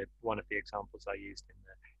outcomes. And one of the examples I used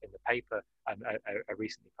in the paper, a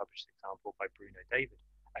recently published example by Bruno David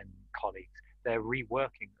and colleagues, their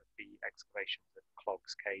reworking of the excavations at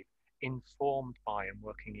Clogs Cave, informed by and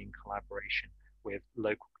working in collaboration with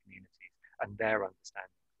local communities and their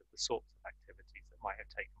understandings of the sorts of activities that might have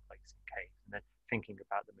taken place in caves, and then thinking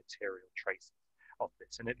about the material traces of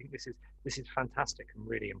this. And I think this is fantastic and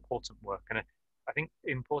really important work. And I think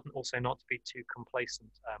important also not to be too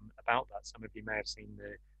complacent about that. Some of you may have seen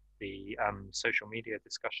the social media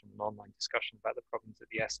discussion and online discussion about the problems of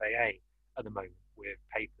the SAA at the moment, with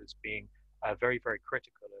papers being very, very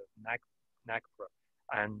critical of NAGPRA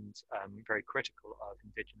and very critical of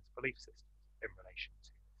indigenous belief systems in relation to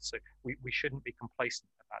this. So we shouldn't be complacent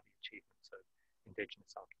about the achievements of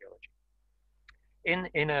indigenous archaeology.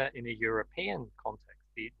 In a European context,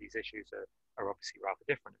 these issues are obviously rather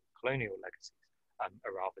different. Colonial legacies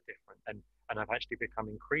are rather different, and I've actually become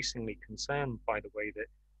increasingly concerned by the way that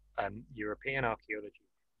European archaeology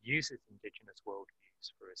uses indigenous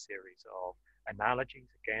worldviews for a series of analogies,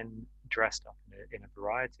 again dressed up in a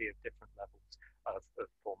variety of different levels of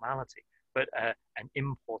formality, but an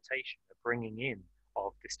importation, a bringing in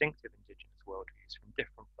of distinctive indigenous worldviews from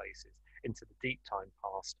different places into the deep time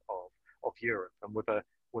past of Europe, and with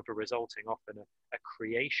a resulting often a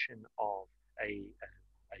creation of a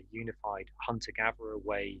unified hunter-gatherer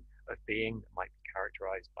way of being that might be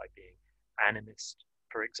characterized by being animist,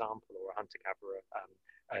 for example, or a hunter-gatherer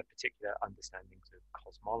particular understandings of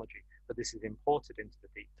cosmology. But this is imported into the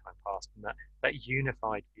deep time past, and that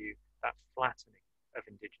unified view, that flattening of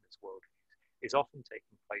indigenous worldviews, is often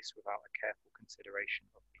taking place without a careful consideration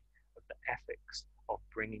of the ethics of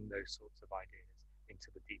bringing those sorts of ideas into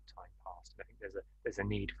the deep time past. And I think there's a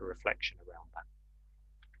need for reflection around that.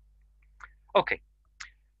 Okay,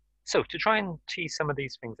 So to try and tease some of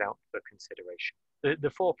these things out for consideration,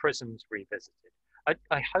 the four prisms revisited,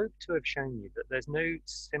 I hope to have shown you that there's no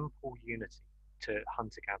simple unity to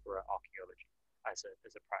hunter-gatherer archaeology as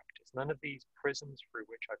a practice. None of these prisms through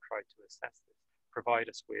which I've tried to assess this provide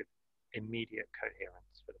us with immediate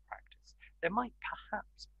coherence for the practice. There might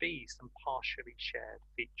perhaps be some partially shared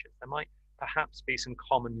features. There might perhaps be some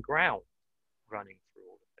common ground running through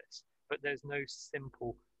all of this, but there's no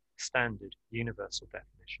simple, standard, universal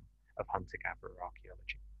definition of hunter-gatherer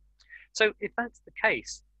archaeology. So if that's the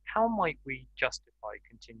case, how might we justify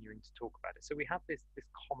continuing to talk about it? So we have this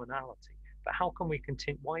commonality, but how can we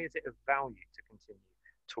continue? Why is it of value to continue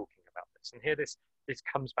talking about this? And here this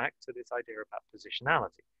comes back to this idea about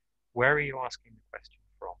positionality. Where are you asking the question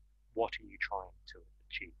from? What are you trying to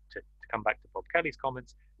achieve? To come back to Bob Kelly's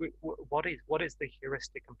comments, what is the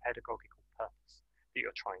heuristic and pedagogical purpose that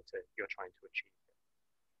you're trying to achieve?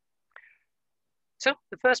 So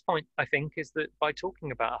the first point, I think, is that by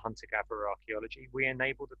talking about a hunter-gatherer archaeology, we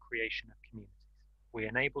enable the creation of communities. We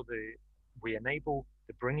enable the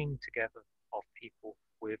bringing together of people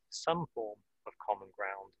with some form of common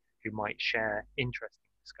ground who might share interesting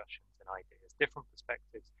discussions and ideas, different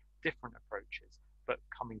perspectives, different approaches, but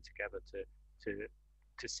coming together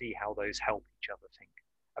to see how those help each other think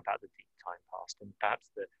about the deep time past. And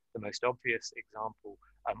perhaps the most obvious example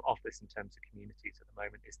of this in terms of communities at the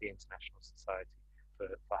moment is the International Society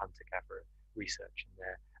for hunter-gatherer research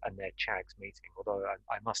and their CHAGS meeting. Although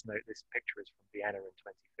I must note this picture is from Vienna in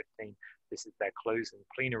 2015. This is their closing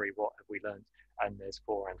plenary, what have we learned? And there's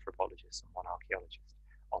 4 anthropologists and 1 archaeologist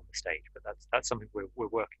on the stage. But that's something we're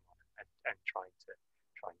working on and trying to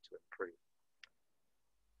improve.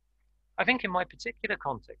 I think in my particular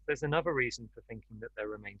context, there's another reason for thinking that there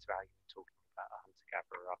remains value in talking about a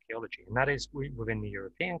hunter-gatherer archaeology, and that is within the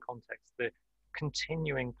European context, the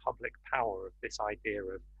continuing public power of this idea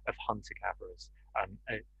of hunter-gatherers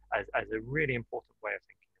as a really important way of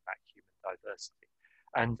thinking about human diversity.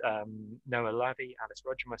 And Noah Lavey, Alice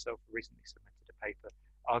Roger, myself recently submitted a paper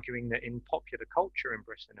arguing that in popular culture in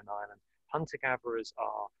Britain and Ireland, hunter-gatherers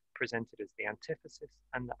are presented as the antithesis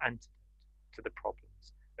and the antidote to the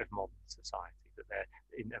problems of modern society, that they're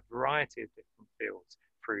in a variety of different fields,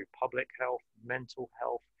 through public health, mental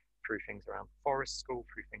health, through things around forest school,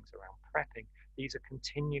 through things around prepping. These are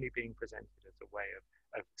continually being presented as a way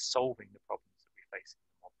of solving the problems that we face in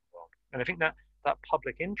the modern world. And I think that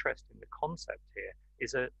public interest in the concept here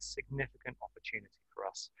is a significant opportunity for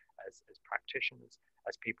us as practitioners,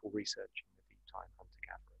 as people researching the deep time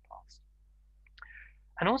hunter-gatherer past.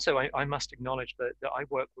 And also, I must acknowledge that I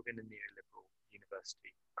work within a neoliberal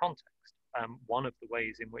university context. One of the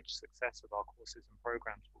ways in which success of our courses and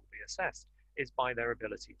programs will be assessed is by their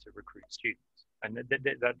ability to recruit students. And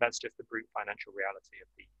that's just the brute financial reality of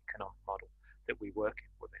the economic model that we work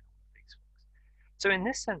in within all of these things. So in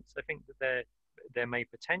this sense, I think that there may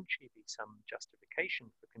potentially be some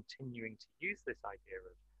justification for continuing to use this idea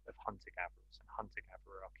of hunter-gatherers and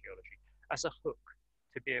hunter-gatherer archaeology as a hook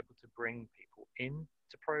to be able to bring people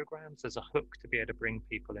into programs, as a hook to be able to bring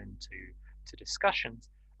people into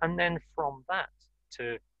discussions, and then from that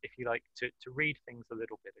to, if you like, to read things a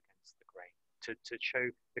little bit against the grain, to show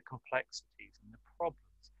the complexities and the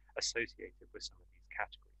problems associated with some of these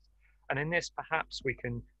categories. And in this, perhaps we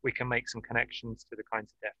can make some connections to the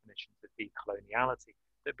kinds of definitions of decoloniality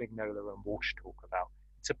that Vignola and Walsh talk about.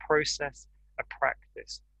 It's a process, a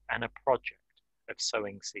practice, and a project of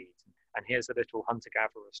sowing seeds. And here's a little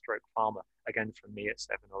hunter-gatherer stroke farmer, again from me at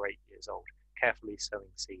 7 or 8 years old, carefully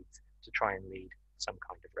sowing seeds to try and lead some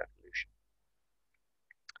kind of revolution.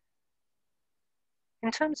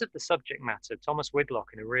 In terms of the subject matter, Thomas Whitlock,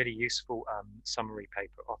 in a really useful summary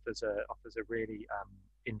paper, offers a really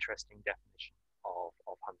interesting definition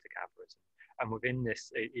of hunter-gatherers. And within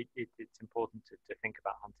this, it's important to think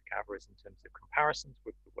about hunter-gatherers in terms of comparisons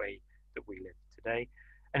with the way that we live today.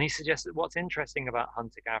 And he suggests that what's interesting about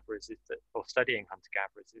hunter-gatherers is that, or studying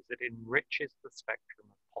hunter-gatherers, is that it enriches the spectrum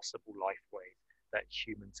of possible life ways that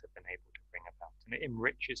humans have been able to bring about. And it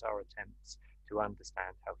enriches our attempts to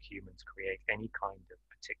understand how humans create any kind of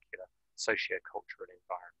particular socio-cultural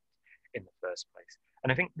environment in the first place.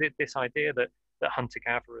 And I think that this idea that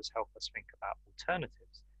hunter-gatherers help us think about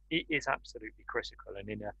alternatives is absolutely critical. And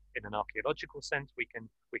in an archaeological sense, we can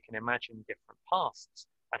imagine different pasts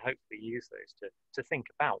and hopefully use those to think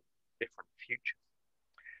about different futures.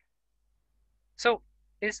 So,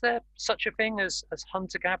 is there such a thing as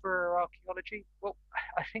hunter-gatherer archaeology? Well,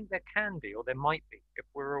 I think there can be, or there might be, if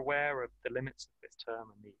we're aware of the limits of this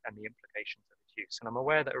term and the implications of its use. And I'm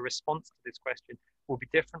aware that a response to this question will be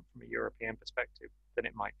different from a European perspective than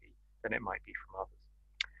it might be from others.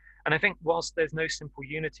 And I think whilst there's no simple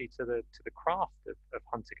unity to the craft of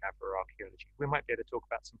hunter-gatherer archaeology, we might be able to talk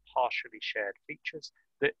about some partially shared features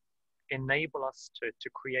that enable us to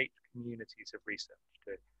create communities of research,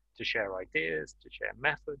 to share ideas, to share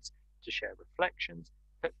methods, to share reflections,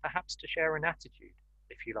 but perhaps to share an attitude,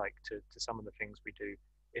 if you like, to some of the things we do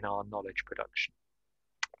in our knowledge production.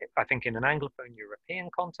 I think in an Anglophone European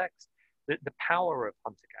context, the power of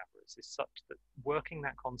hunter-gatherers is such that working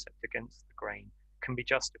that concept against the grain can be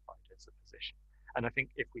justified as a position. And I think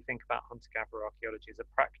if we think about hunter-gatherer archaeology as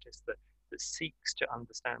a practice that seeks to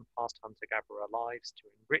understand past hunter-gatherer lives to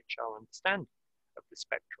enrich our understanding of the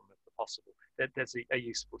spectrum of the possible, there's a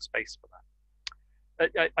useful space for that.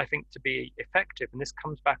 I think to be effective, and this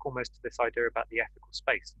comes back almost to this idea about the ethical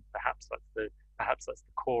space, and perhaps that's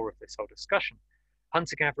the core of this whole discussion.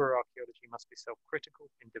 Hunter-gatherer archaeology must be self-critical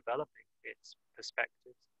in developing its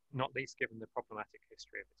perspectives, not least given the problematic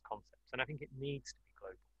history of its concepts. And I think it needs to be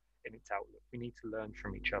global in its outlook. We need to learn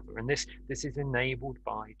from each other, and this is enabled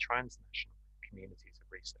by transnational communities of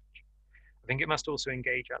research. I think it must also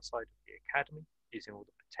engage outside of the academy, using all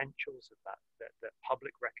the potentials of that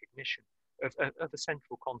public recognition of a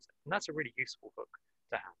central concept. And that's a really useful hook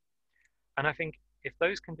to have. And I think if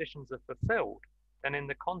those conditions are fulfilled, then in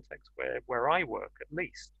the context where I work, at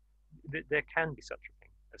least, there can be such a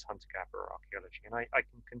thing as hunter-gatherer archaeology. And I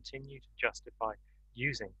can continue to justify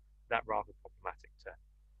using that rather problematic term.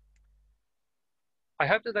 I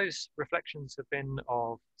hope that those reflections have been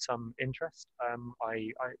of some interest.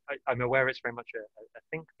 I'm aware it's very much a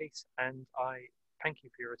think piece, and I thank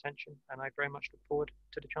you for your attention, and I very much look forward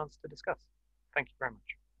to the chance to discuss. Thank you very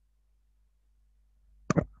much.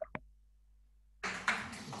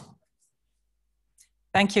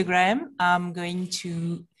 Thank you, Graeme. I'm going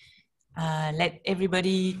to let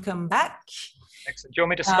everybody come back. Excellent. Do you want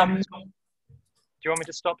me to stop? Do you want me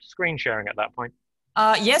to stop screen sharing at that point?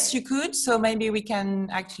 Yes, you could. So maybe we can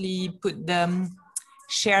actually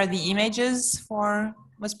share the images for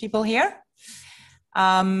most people here.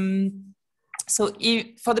 So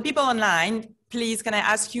for the people online, please, can I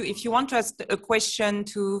ask you, if you want to ask a question,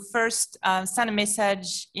 to first send a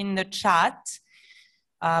message in the chat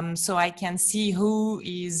so I can see who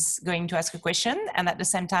is going to ask a question. And at the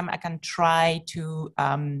same time, I can try to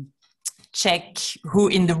check who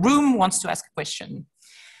in the room wants to ask a question.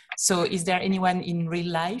 So is there anyone in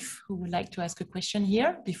real life who would like to ask a question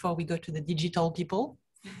here before we go to the digital people?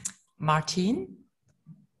 Martin?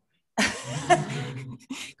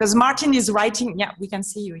 Because Martin is writing, yeah, we can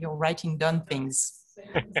see you, you're writing down things.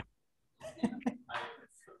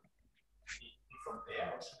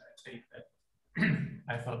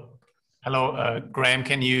 I thought, hello, Graeme,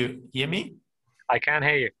 can you hear me? I can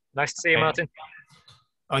hear you. Nice to see you, Martin.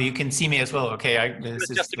 Oh, you can see me as well. Okay,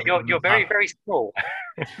 you're very, very small.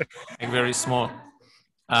 Very small.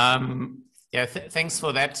 Yeah, thanks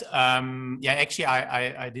for that. Yeah, actually,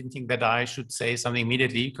 I didn't think that I should say something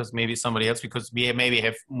immediately, because maybe somebody else, because we maybe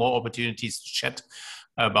have more opportunities to chat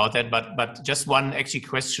about that. But just one actually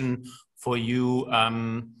question for you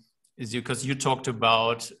is because you talked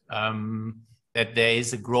about that there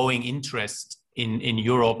is a growing interest in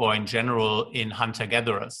Europe or in general in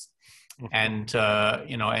hunter-gatherers, and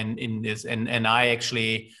you know, and in this, and I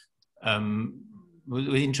actually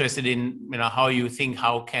was interested in, you know, how you think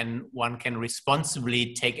one can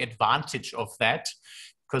responsibly take advantage of that,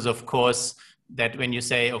 because of course that when you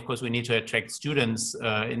say, of course, we need to attract students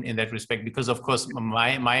in that respect, because of course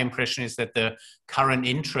my impression is that the current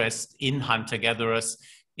interest in hunter-gatherers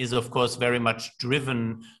is of course very much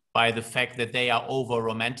driven by the fact that they are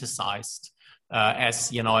over-romanticized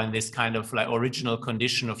as, you know, in this kind of like original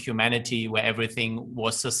condition of humanity where everything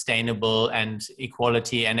was sustainable and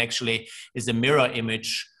equality, and actually is a mirror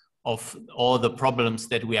image of all the problems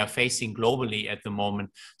that we are facing globally at the moment.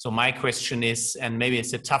 So my question is, and maybe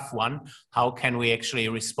it's a tough one, how can we actually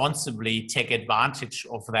responsibly take advantage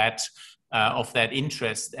of that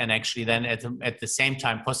interest, and actually then at the same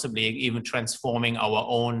time possibly even transforming our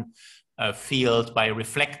own field by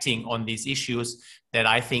reflecting on these issues that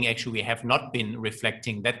I think actually we have not been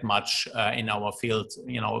reflecting that much in our field,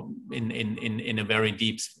 you know, in a very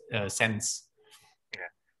deep sense.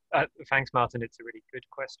 Yeah, thanks, Martin. It's a really good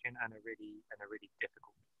question and a really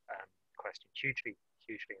difficult question. Hugely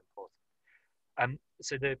important.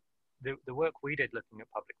 So the work we did looking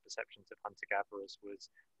at public perceptions of hunter-gatherers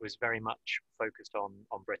was very much focused on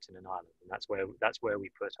Britain and Ireland, and that's where we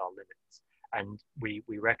put our limits. And we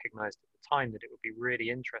recognized at the time that it would be really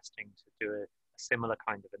interesting to do a similar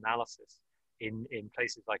kind of analysis in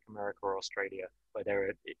places like America or Australia, where there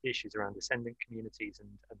are issues around descendant communities, and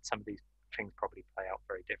some of these things probably play out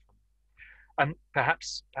very differently.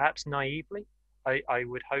 Perhaps naively, I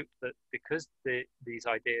would hope that because these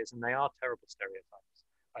ideas, and they are terrible stereotypes,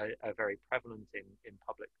 are very prevalent in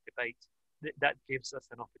public debate, that gives us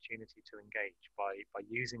an opportunity to engage by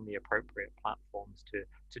using the appropriate platforms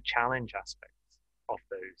to challenge aspects of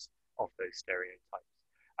those stereotypes.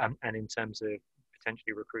 And in terms of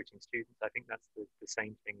potentially recruiting students, I think that's the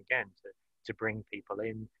same thing again, to bring people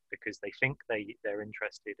in because they think they're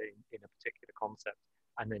interested in a particular concept,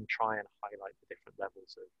 and then try and highlight the different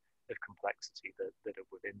levels of complexity that are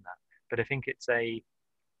within that. But I think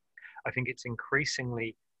it's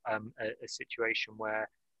increasingly a situation where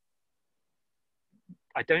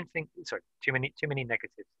I don't think, sorry, too many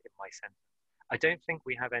negatives in my sentence. I don't think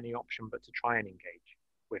we have any option but to try and engage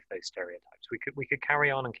with those stereotypes. We could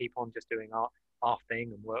carry on and keep on just doing our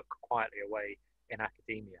thing and work quietly away in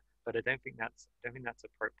academia, but I don't think that's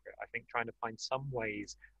appropriate. I think trying to find some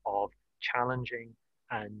ways of challenging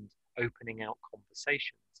and opening out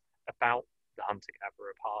conversations about the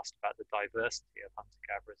hunter-gatherer past, about the diversity of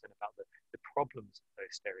hunter-gatherers, and about the problems of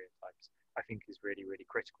those stereotypes, I think is really, really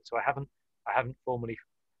critical. So I haven't properly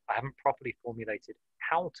formulated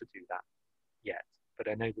how to do that yet, but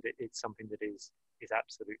I know that it's something that is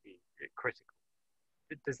absolutely critical.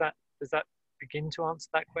 Does that begin to answer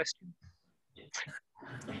that question?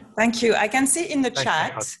 Thank you. I can see in the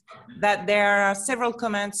chat that there are several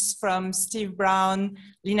comments from Steve Brown,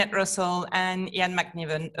 Lynette Russell, and Ian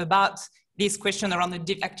McNiven about this question around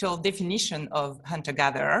the actual definition of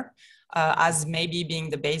hunter-gatherer as maybe being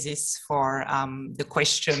the basis for the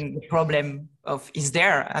question, the problem of, is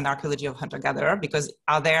there an archaeology of hunter-gatherer? Because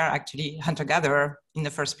are there actually hunter-gatherer in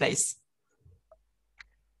the first place?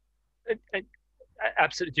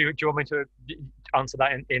 Absolutely. Do you want me to answer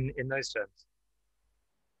that in those terms?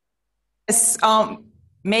 Yes,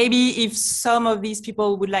 maybe if some of these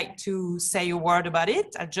people would like to say a word about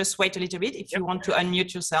it, I'll just wait a little bit if you want to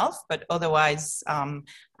unmute yourself, but otherwise,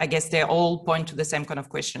 I guess they all point to the same kind of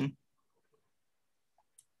question.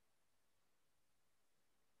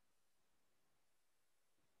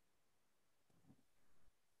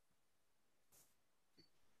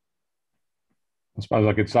 I suppose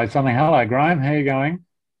I could say something. Hello, Graeme. How are you going?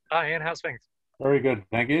 Hi, Ian. How's things? Very good,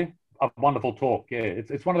 thank you. A wonderful talk. Yeah,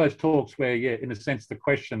 it's one of those talks where, yeah, in a sense, the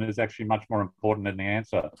question is actually much more important than the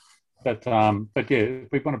answer. But yeah,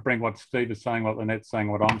 if we want to bring what Steve is saying, what Lynette's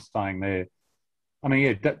saying, what I'm saying there, I mean,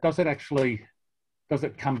 yeah, does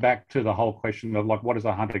it come back to the whole question of like, what is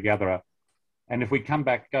a hunter-gatherer? And if we go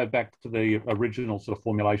back to the original sort of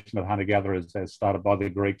formulation of hunter-gatherers as started by the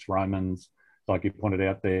Greeks, Romans, like you pointed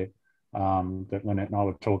out there, that Lynette and I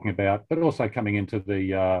were talking about, but also coming into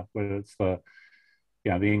the whether it's the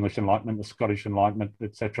English Enlightenment, the Scottish Enlightenment,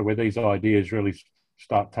 etc., where these ideas really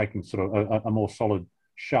start taking sort of a more solid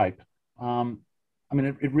shape. I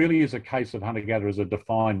mean, it really is a case of hunter-gatherers are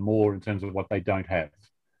defined more in terms of what they don't have.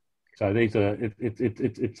 So these are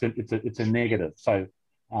it's a negative. So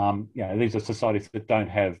these are societies that don't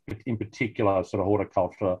have, in particular, sort of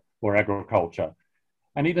horticulture or agriculture.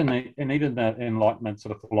 And even the Enlightenment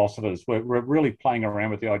sort of philosophers were really playing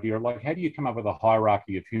around with the idea of like, how do you come up with a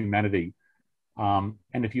hierarchy of humanity? And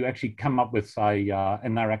if you actually come up with, say,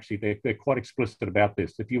 and they're quite explicit about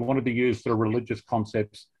this, if you wanted to use sort of religious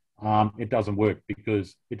concepts, it doesn't work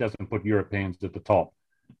because it doesn't put Europeans at the top.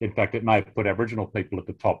 In fact, it may put Aboriginal people at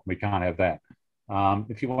the top. We can't have that.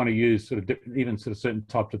 If you want to use sort of even sort of certain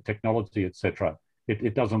types of technology, etc.,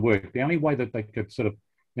 it doesn't work. The only way that they could sort of,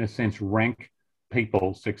 in a sense, rank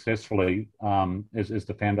people successfully as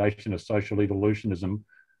the foundation of social evolutionism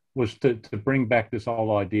was to bring back this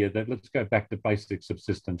whole idea that let's go back to basic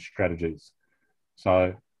subsistence strategies.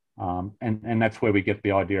 So, and that's where we get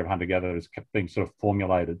the idea of hunter-gatherers being sort of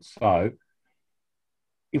formulated. So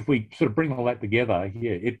if we sort of bring all that together,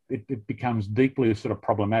 yeah, it becomes deeply sort of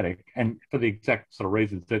problematic, and for the exact sort of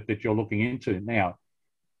reasons that you're looking into now.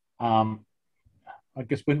 I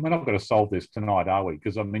guess we're not going to solve this tonight, are we?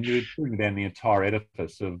 Because I mean, you're putting down the entire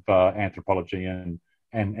edifice of anthropology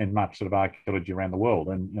and much sort of archaeology around the world,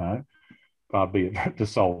 and far be it to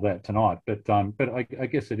solve that tonight. But I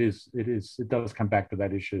guess it does come back to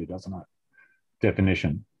that issue, doesn't it?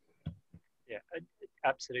 Definition. Yeah,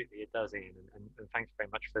 absolutely, it does, Ian, and thanks very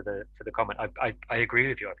much for the comment. I agree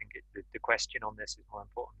with you. I think the question on this is more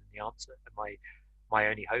important than the answer, and my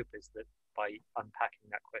only hope is that by unpacking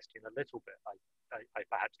that question a little bit, I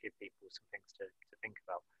perhaps give people some things to think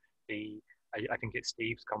about. I think it's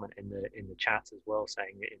Steve's comment in the chat as well,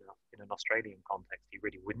 saying that in an Australian context, he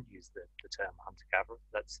really wouldn't use the term hunter-gatherer.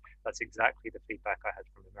 That's exactly the feedback I had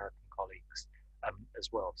from American colleagues as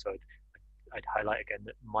well. So I'd highlight again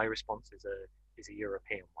that my response is a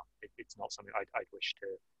European one. It's not something I'd wish to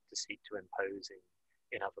seek to impose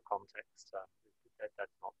in other contexts.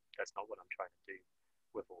 that's not what I'm trying to do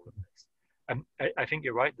with all of this. I think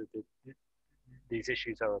you're right that these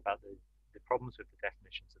issues are about the problems with the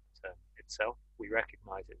definitions of the term itself. We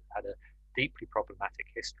recognise it had a deeply problematic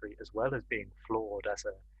history as well as being flawed as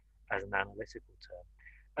an analytical term.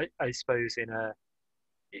 I suppose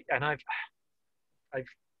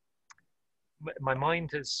my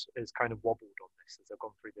mind has kind of wobbled on this as I've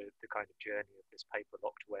gone through the kind of journey of this paper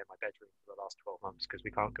locked away in my bedroom for the last 12 months because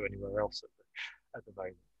we can't go anywhere else at the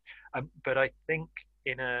moment. But I think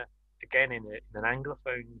in an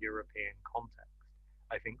Anglophone European context,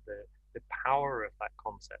 I think the power of that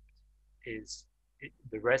concept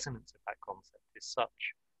the resonance of that concept is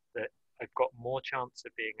such that I've got more chance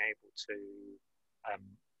of being able to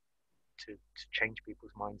change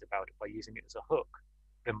people's minds about it by using it as a hook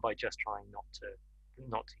than by just trying not to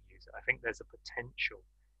use it. I think there's a potential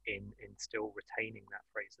in still retaining that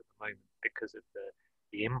phrase at the moment because of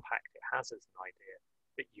the impact it has as an idea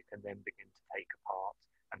that you can then begin to take apart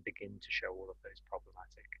and begin to show all of those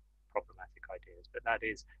problematic ideas. But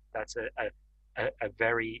that's a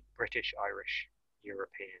very British, Irish,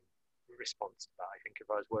 European response to that. I think if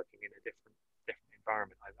I was working in a different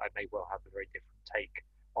environment, I may well have a very different take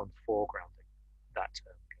on foregrounding that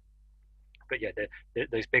term. But yeah,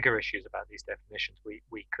 those bigger issues about these definitions,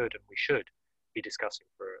 we could and we should be discussing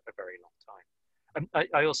for a very long time.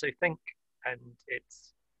 I also think, and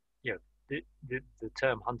it's, you know, the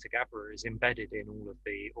term hunter-gatherer is embedded in all of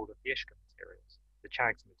the Ishka materials, the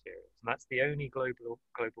Chags materials, and that's the only global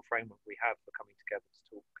framework we have for coming together to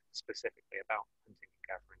talk specifically about hunting and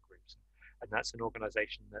gathering groups. And that's an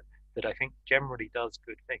organisation that I think generally does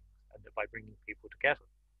good things, and that by bringing people together,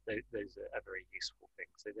 those are a very useful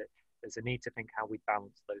thing. So that there's a need to think how we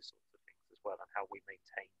balance those sorts of things as well, and how we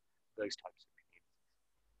maintain those types of communities.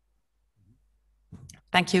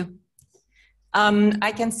 Thank you.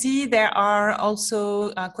 I can see there are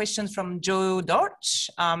also questions from Joe Dorch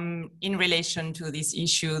in relation to this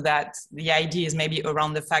issue, that the idea is maybe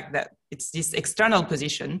around the fact that it's this external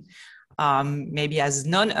position, maybe as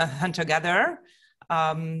non-hunter-gatherer,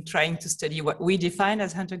 trying to study what we define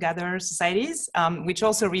as hunter-gatherer societies, which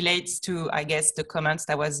also relates to, I guess, the comments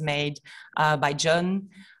that was made by John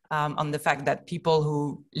on the fact that people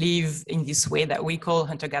who live in this way that we call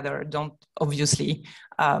hunter-gatherer don't obviously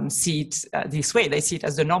see it this way. They see it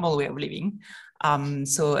as the normal way of living.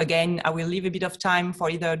 So again, I will leave a bit of time for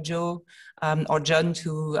either Joe or John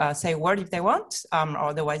to say a word if they want, or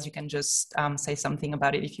otherwise you can just say something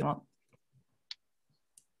about it if you want.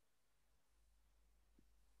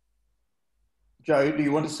 Joe, do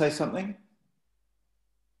you want to say something?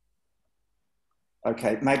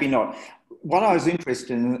 Okay, maybe not. What I was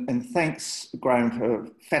interested in, and thanks, Graeme, for a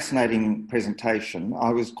fascinating presentation, I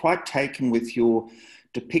was quite taken with your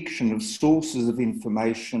depiction of sources of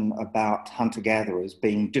information about hunter-gatherers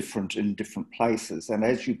being different in different places. And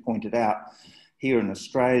as you pointed out, here in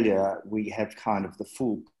Australia, we have kind of the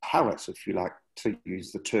full palette, if you like to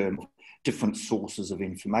use the term, different sources of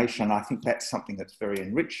information. I think that's something that's very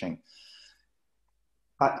enriching.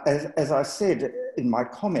 But as I said in my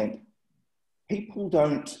comment, the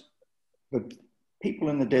people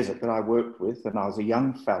in the desert that I worked with, and I was a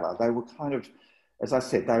young fella, they were kind of, as I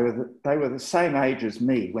said, they were the same age as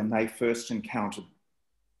me when they first encountered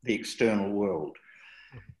the external world.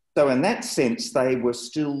 So in that sense, they were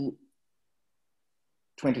still,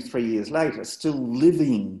 23 years later, still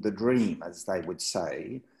living the dream, as they would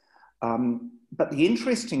say. But the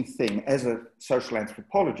interesting thing, as a social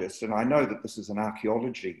anthropologist, and I know that this is an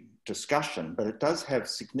archaeology discussion, but it does have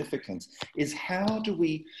significance, is how do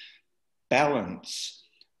we balance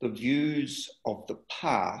the views of the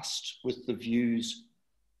past with the views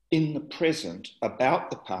in the present about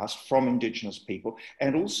the past from Indigenous people,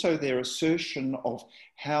 and also their assertion of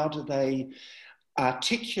how do they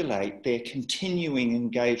articulate their continuing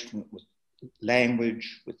engagement with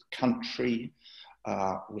language, with country,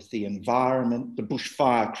 with the environment. The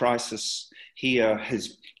bushfire crisis here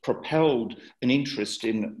has propelled an interest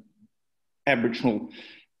in Aboriginal,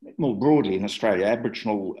 more broadly in Australia,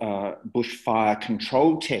 Aboriginal bushfire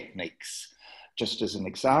control techniques, just as an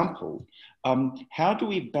example. How do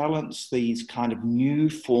we balance these kind of new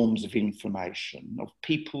forms of information, of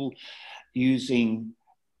people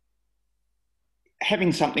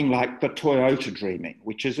having something like the Toyota dreaming,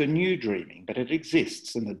 which is a new dreaming, but it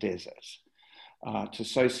exists in the desert. It's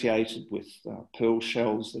associated with pearl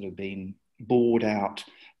shells that have been bored out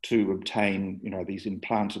to obtain, these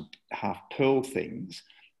implanted half pearl things.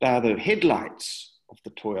 They are the headlights of the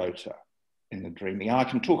Toyota in the dreaming. I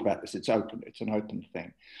can talk about this, it's open, it's an open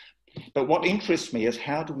thing. But what interests me is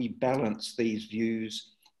how do we balance these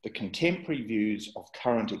views, the contemporary views of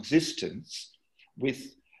current existence,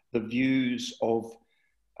 with the views of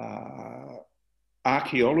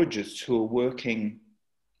archaeologists who are working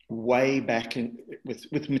way back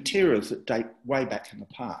with materials that date way back in the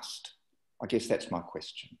past? I guess that's my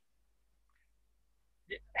question.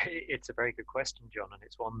 It's a very good question, John, and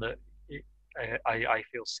it's one that I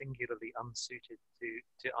feel singularly unsuited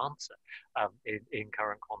to answer in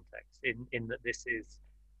current context. In that this is,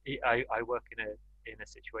 I work in a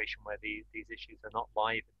situation where these issues are not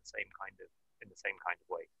live in the same kind of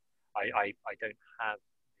way. I don't have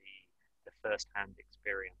the first-hand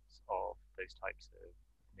experience of those types of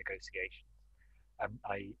negotiations.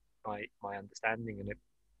 My understanding, and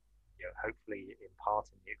hopefully in part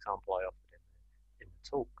in the example I offered in the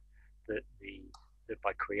talk, that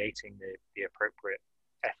by creating the appropriate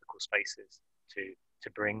ethical spaces to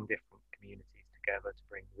bring different communities together, to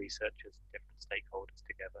bring researchers and different stakeholders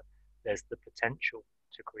together, there's the potential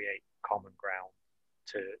to create common ground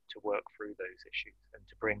to work through those issues and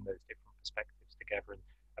to bring those different perspectives together.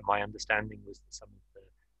 And my understanding was that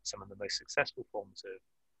some of the most successful forms of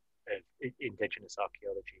indigenous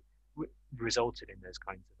archaeology resulted in those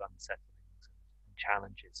kinds of unsettlings and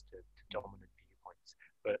challenges to dominant viewpoints.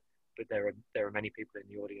 But there are many people in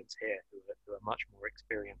the audience here who are much more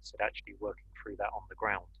experienced at actually working through that on the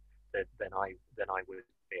ground than I would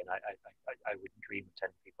be, and I wouldn't dream of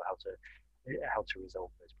telling people how to resolve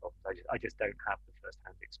those problems. I just don't have the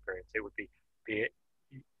first-hand experience. It would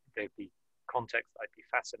there'd be context I'd be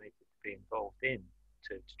fascinated to be involved in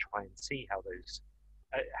to try and see how those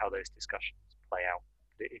discussions play out.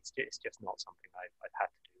 But it's just not something I've had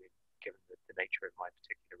to do given the nature of my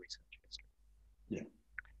particular research history. Yeah.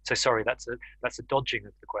 So sorry, that's a dodging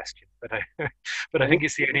of the question, but I think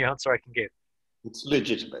it's the only answer I can give. It's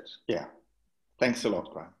legitimate. Yeah. Thanks a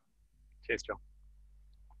lot, Graeme. Cheers, John.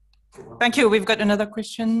 Thank you. We've got another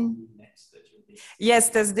question. Yes,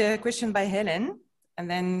 there's the question by Helen. And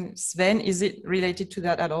then Sven, is it related to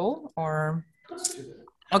that at all? Or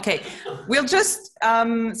okay, we'll just,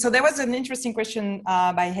 so there was an interesting question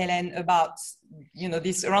by Helen about,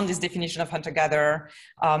 around this definition of hunter-gatherer.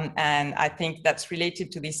 And I think that's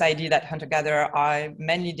related to this idea that hunter-gatherer are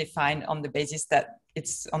mainly defined on the basis that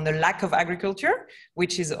it's on the lack of agriculture,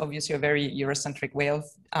 which is obviously a very Eurocentric way of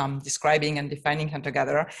describing and defining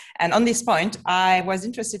hunter-gatherer. And on this point, I was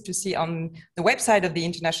interested to see on the website of the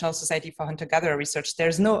International Society for Hunter-Gatherer Research,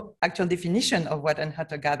 there's no actual definition of what a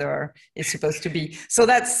hunter-gatherer is supposed to be. So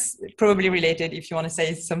that's probably related if you want to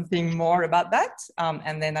say something more about that.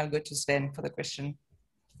 And then I'll go to Sven for the question.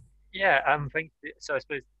 Yeah, so I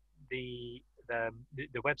suppose the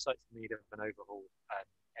website's in need of an overhaul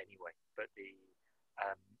anyway, but the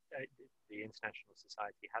International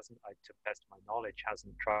Society hasn't, to the best of my knowledge,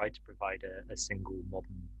 hasn't tried to provide a single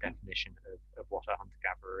modern definition of what a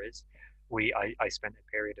hunter-gatherer is. I spent a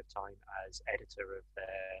period of time as editor of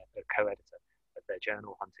co-editor of their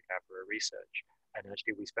journal, Hunter-Gatherer Research, and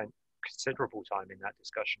actually we spent considerable time in that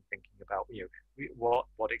discussion thinking about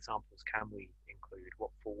what examples can we include, what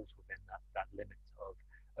falls within that limit of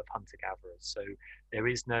hunter-gatherers. So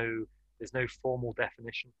there's no formal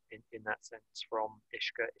definition in that sense from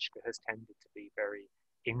ISHCA. ISHCA has tended to be very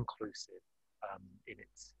inclusive in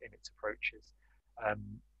its approaches.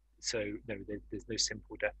 So no, there's no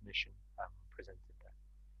simple definition presented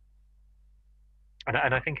there.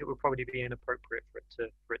 And I think it would probably be inappropriate for it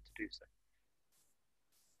to do so.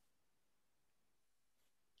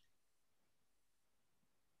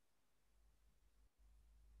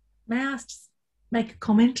 May I just make a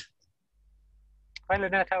comment? Hi,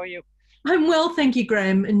 Lynette, how are you? I'm well, thank you,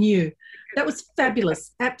 Graeme, and you. That was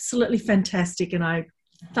fabulous, absolutely fantastic, and I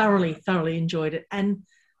thoroughly enjoyed it. And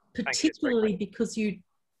particularly because you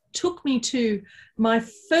took me to my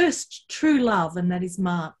first true love, and that is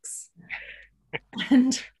Marx.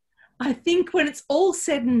 And I think when it's all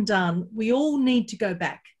said and done, we all need to go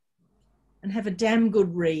back and have a damn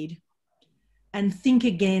good read and think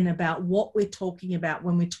again about what we're talking about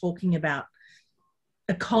when we're talking about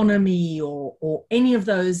economy or any of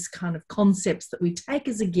those kind of concepts that we take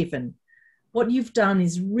as a given. What you've done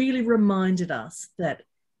is really reminded us that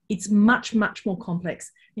it's much more complex.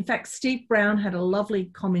 In fact, Steve Brown had a lovely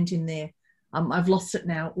comment in there. I've lost it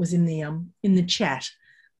now. It was in the chat.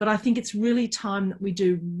 But I think it's really time that we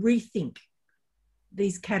do rethink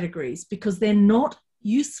these categories because they're not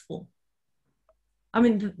useful. I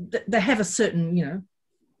mean, they have a certain,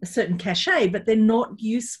 a certain cachet, but they're not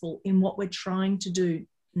useful in what we're trying to do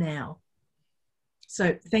now.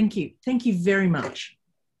 So thank you. Thank you very much.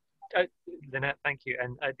 Lynette, thank you.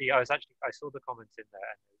 And I saw the comments in there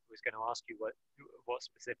and I was going to ask you what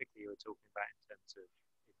specifically you were talking about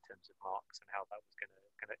in terms of marks and how that was going to.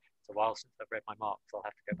 It's a while since I've read my marks. I'll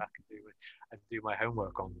have to go back and do my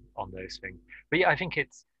homework on those things. But yeah, I think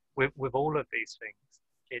it's with all of these things,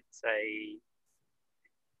 it's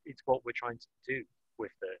what we're trying to do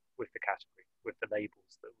with the category, with the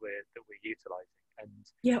labels that we're utilizing, and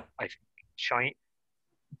I think shining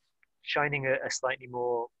a slightly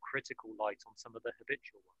more critical light on some of the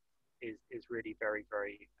habitual ones is really very,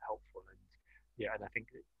 very helpful. And yeah, and I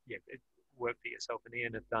think work that yourself and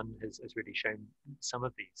Ian have done has really shown some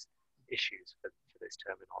of these issues for this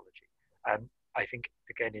terminology. I think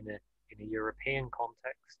again in a European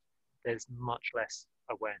context, there's much less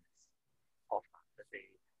awareness of that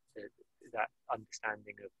that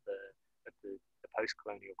understanding of the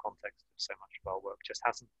post-colonial context of so much of our work just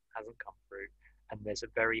hasn't come through, and there's a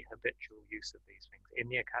very habitual use of these things in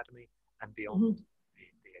the academy and beyond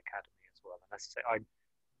the academy as well. And as I say,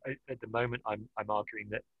 at the moment I'm arguing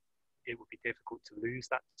that it would be difficult to lose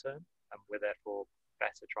that term, and we're therefore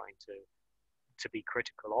better trying to be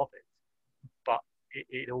critical of it. But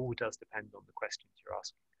it all does depend on the questions you're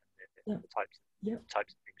asking and the types of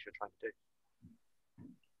things you're trying to do.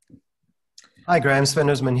 Hi, Graeme, Sven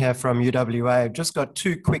Usman here from UWA. I've just got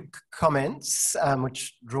two quick comments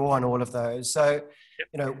which draw on all of those. So,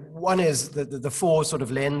 one is the four sort of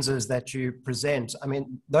lenses that you present. I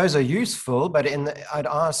mean, those are useful, but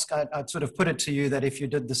I'd sort of put it to you that if you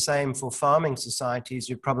did the same for farming societies,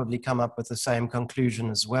 you'd probably come up with the same conclusion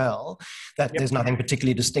as well, that there's nothing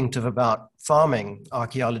particularly distinctive about farming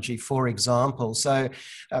archaeology, for example. So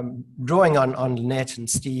drawing on Lynette and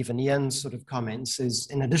Steve and Ian's sort of comments is,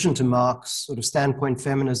 in addition to Mark's sort of standpoint,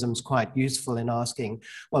 feminism is quite useful in asking,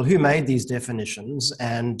 well, who made these definitions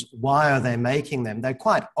and why are they making them? They're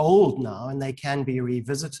quite old now and they can be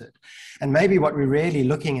revisited. And maybe what we're really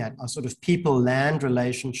looking at are sort of people-land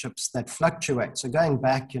relationships that fluctuate. So going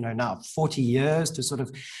back, now 40 years to sort of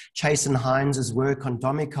Chasen Heinz's work on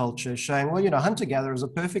domiculture, showing, well, hunter-gatherers are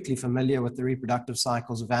perfectly familiar with the reproductive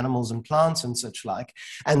cycles of animals and plants and such like.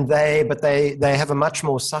 And they have a much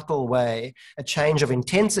more subtle way, a change of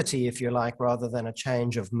intensity, if you like, rather than a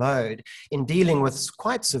change of mode in dealing with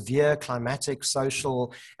quite severe climatic,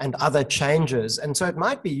 social, and other changes. And so it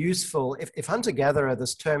might be useful if hunter-gatherer,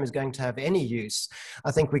 this term, is going to have any use.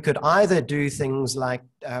 I think we could either do things like,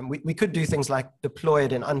 we could do things like deploy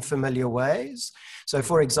it in unfamiliar ways. So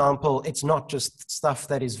for example, it's not just stuff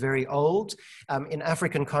that is very old. In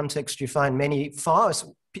African context, you find many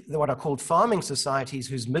what are called farming societies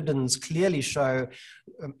whose middens clearly show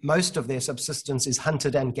most of their subsistence is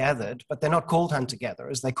hunted and gathered, but they're not called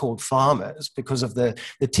hunter-gatherers, they're called farmers because of the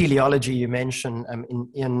teleology you mentioned in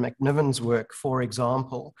Ian McNiven's work, for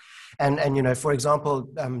example. And for example,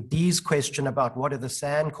 Dee's question about what do the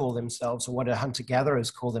San call themselves or what do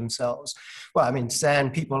hunter-gatherers call themselves? Well, I mean, San,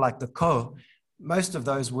 people like the Ko, most of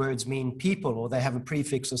those words mean people, or they have a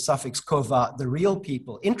prefix or suffix kova, the real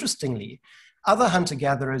people. Interestingly, other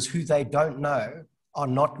hunter-gatherers who they don't know are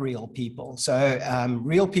not real people. So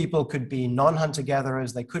real people could be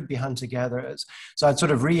non-hunter-gatherers, they could be hunter-gatherers. So I'd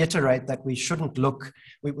sort of reiterate that we shouldn't look,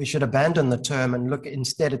 we should abandon the term and look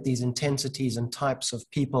instead at these intensities and types of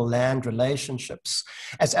people-land relationships.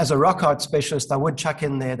 As a rock art specialist, I would chuck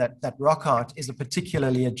in there that rock art is a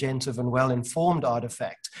particularly agentive and well-informed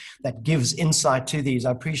artifact that gives insight to these.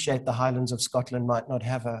 I appreciate the Highlands of Scotland might not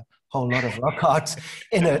have a whole lot of rock art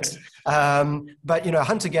in it. But,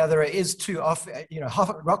 hunter-gatherer is too often,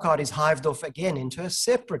 rock art is hived off again into a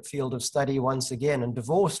separate field of study once again and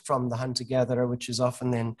divorced from the hunter-gatherer, which is often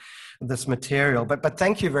then this material. But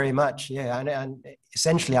thank you very much. Yeah, and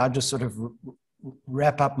essentially I'll just sort of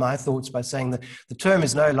wrap up my thoughts by saying that the term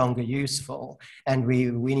is no longer useful and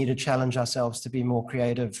we need to challenge ourselves to be more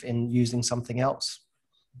creative in using something else.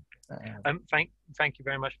 Thank you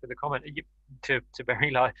very much for the comment. To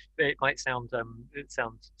very live, it might sound it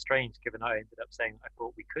sounds strange given I ended up saying I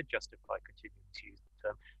thought we could justify continuing to use the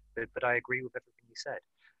term, but I agree with everything you said.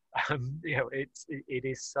 It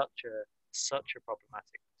is such a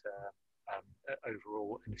problematic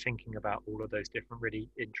overall, and thinking about all of those different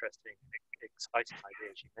really interesting, exciting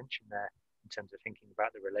ideas you mentioned there in terms of thinking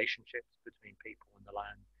about the relationships between people and the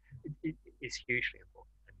land is hugely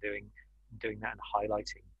important, and doing that and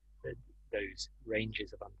highlighting those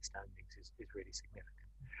ranges of understandings is really significant.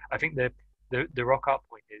 I think the rock art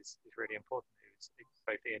point is really important.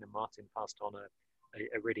 Both Ian and Martin passed on a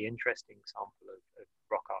really interesting sample of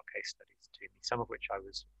rock art case studies to me, some of which I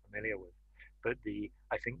was familiar with. But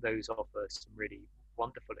I think those offer some really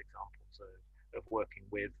wonderful examples of working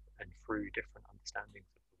with and through different understandings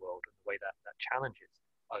of the world, and the way that challenges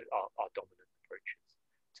our dominant approaches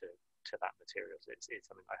to that material. So it's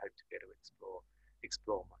something I hope to be able to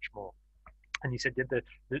explore much more. And you said that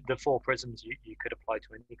the four prisms you could apply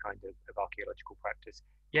to any kind of archaeological practice.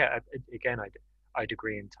 Yeah, again, I'd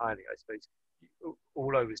agree entirely. I suppose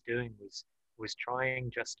all I was doing was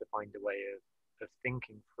trying just to find a way of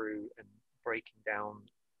thinking through and breaking down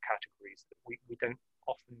categories that we don't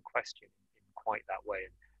often question in quite that way,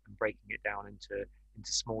 and breaking it down into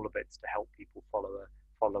smaller bits to help people follow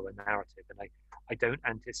a narrative. And I don't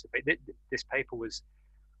anticipate this paper was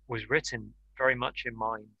written very much in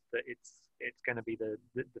mind that it's going to be the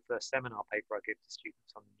first seminar paper I give to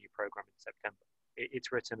students on the new program in September.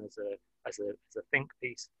 It's written as a think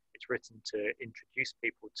piece. It's written to introduce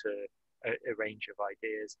people to a range of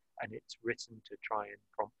ideas, and it's written to try and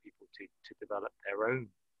prompt people to develop their own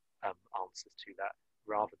answers to that,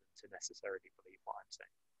 rather than to necessarily believe what I'm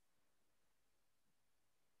saying.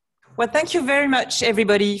 Well, thank you very much,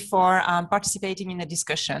 everybody, for participating in the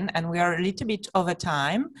discussion. And we are a little bit over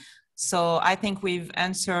time. So I think we've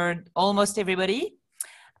answered almost everybody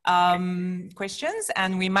questions,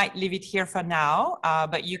 and we might leave it here for now,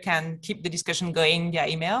 but you can keep the discussion going via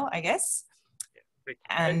email, I guess. Yeah.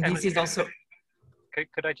 And this is also...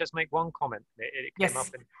 Could I just make one comment? It came Yes.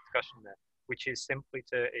 up in discussion there, which is simply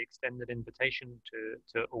to extend an invitation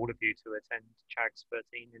to all of you to attend CHAGS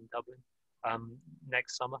 13 in Dublin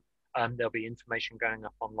next summer. There'll be information going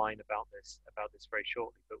up online about this very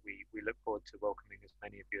shortly, but we look forward to welcoming as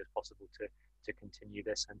many of you as possible to continue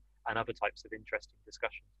this and other types of interesting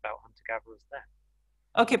discussions about hunter-gatherers there.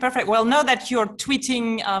 Okay, perfect. Well, now that you're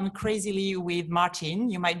tweeting crazily with Martin,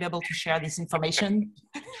 you might be able to share this information.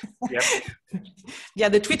 Yep. Yeah,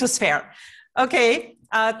 the tweet was fair. Okay,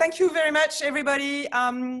 thank you very much, everybody,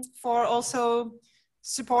 for also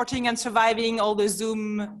supporting and surviving all the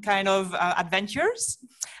Zoom kind of adventures.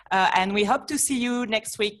 And we hope to see you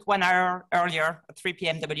next week, 1 hour earlier at 3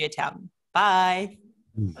 p.m. WA Town. Bye.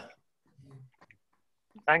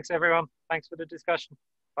 Thanks, everyone. Thanks for the discussion.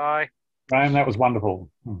 Bye. Graeme, that was wonderful.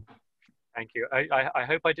 Thank you. I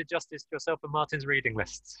hope I did justice to yourself and Martin's reading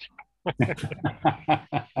lists.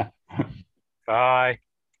 Bye.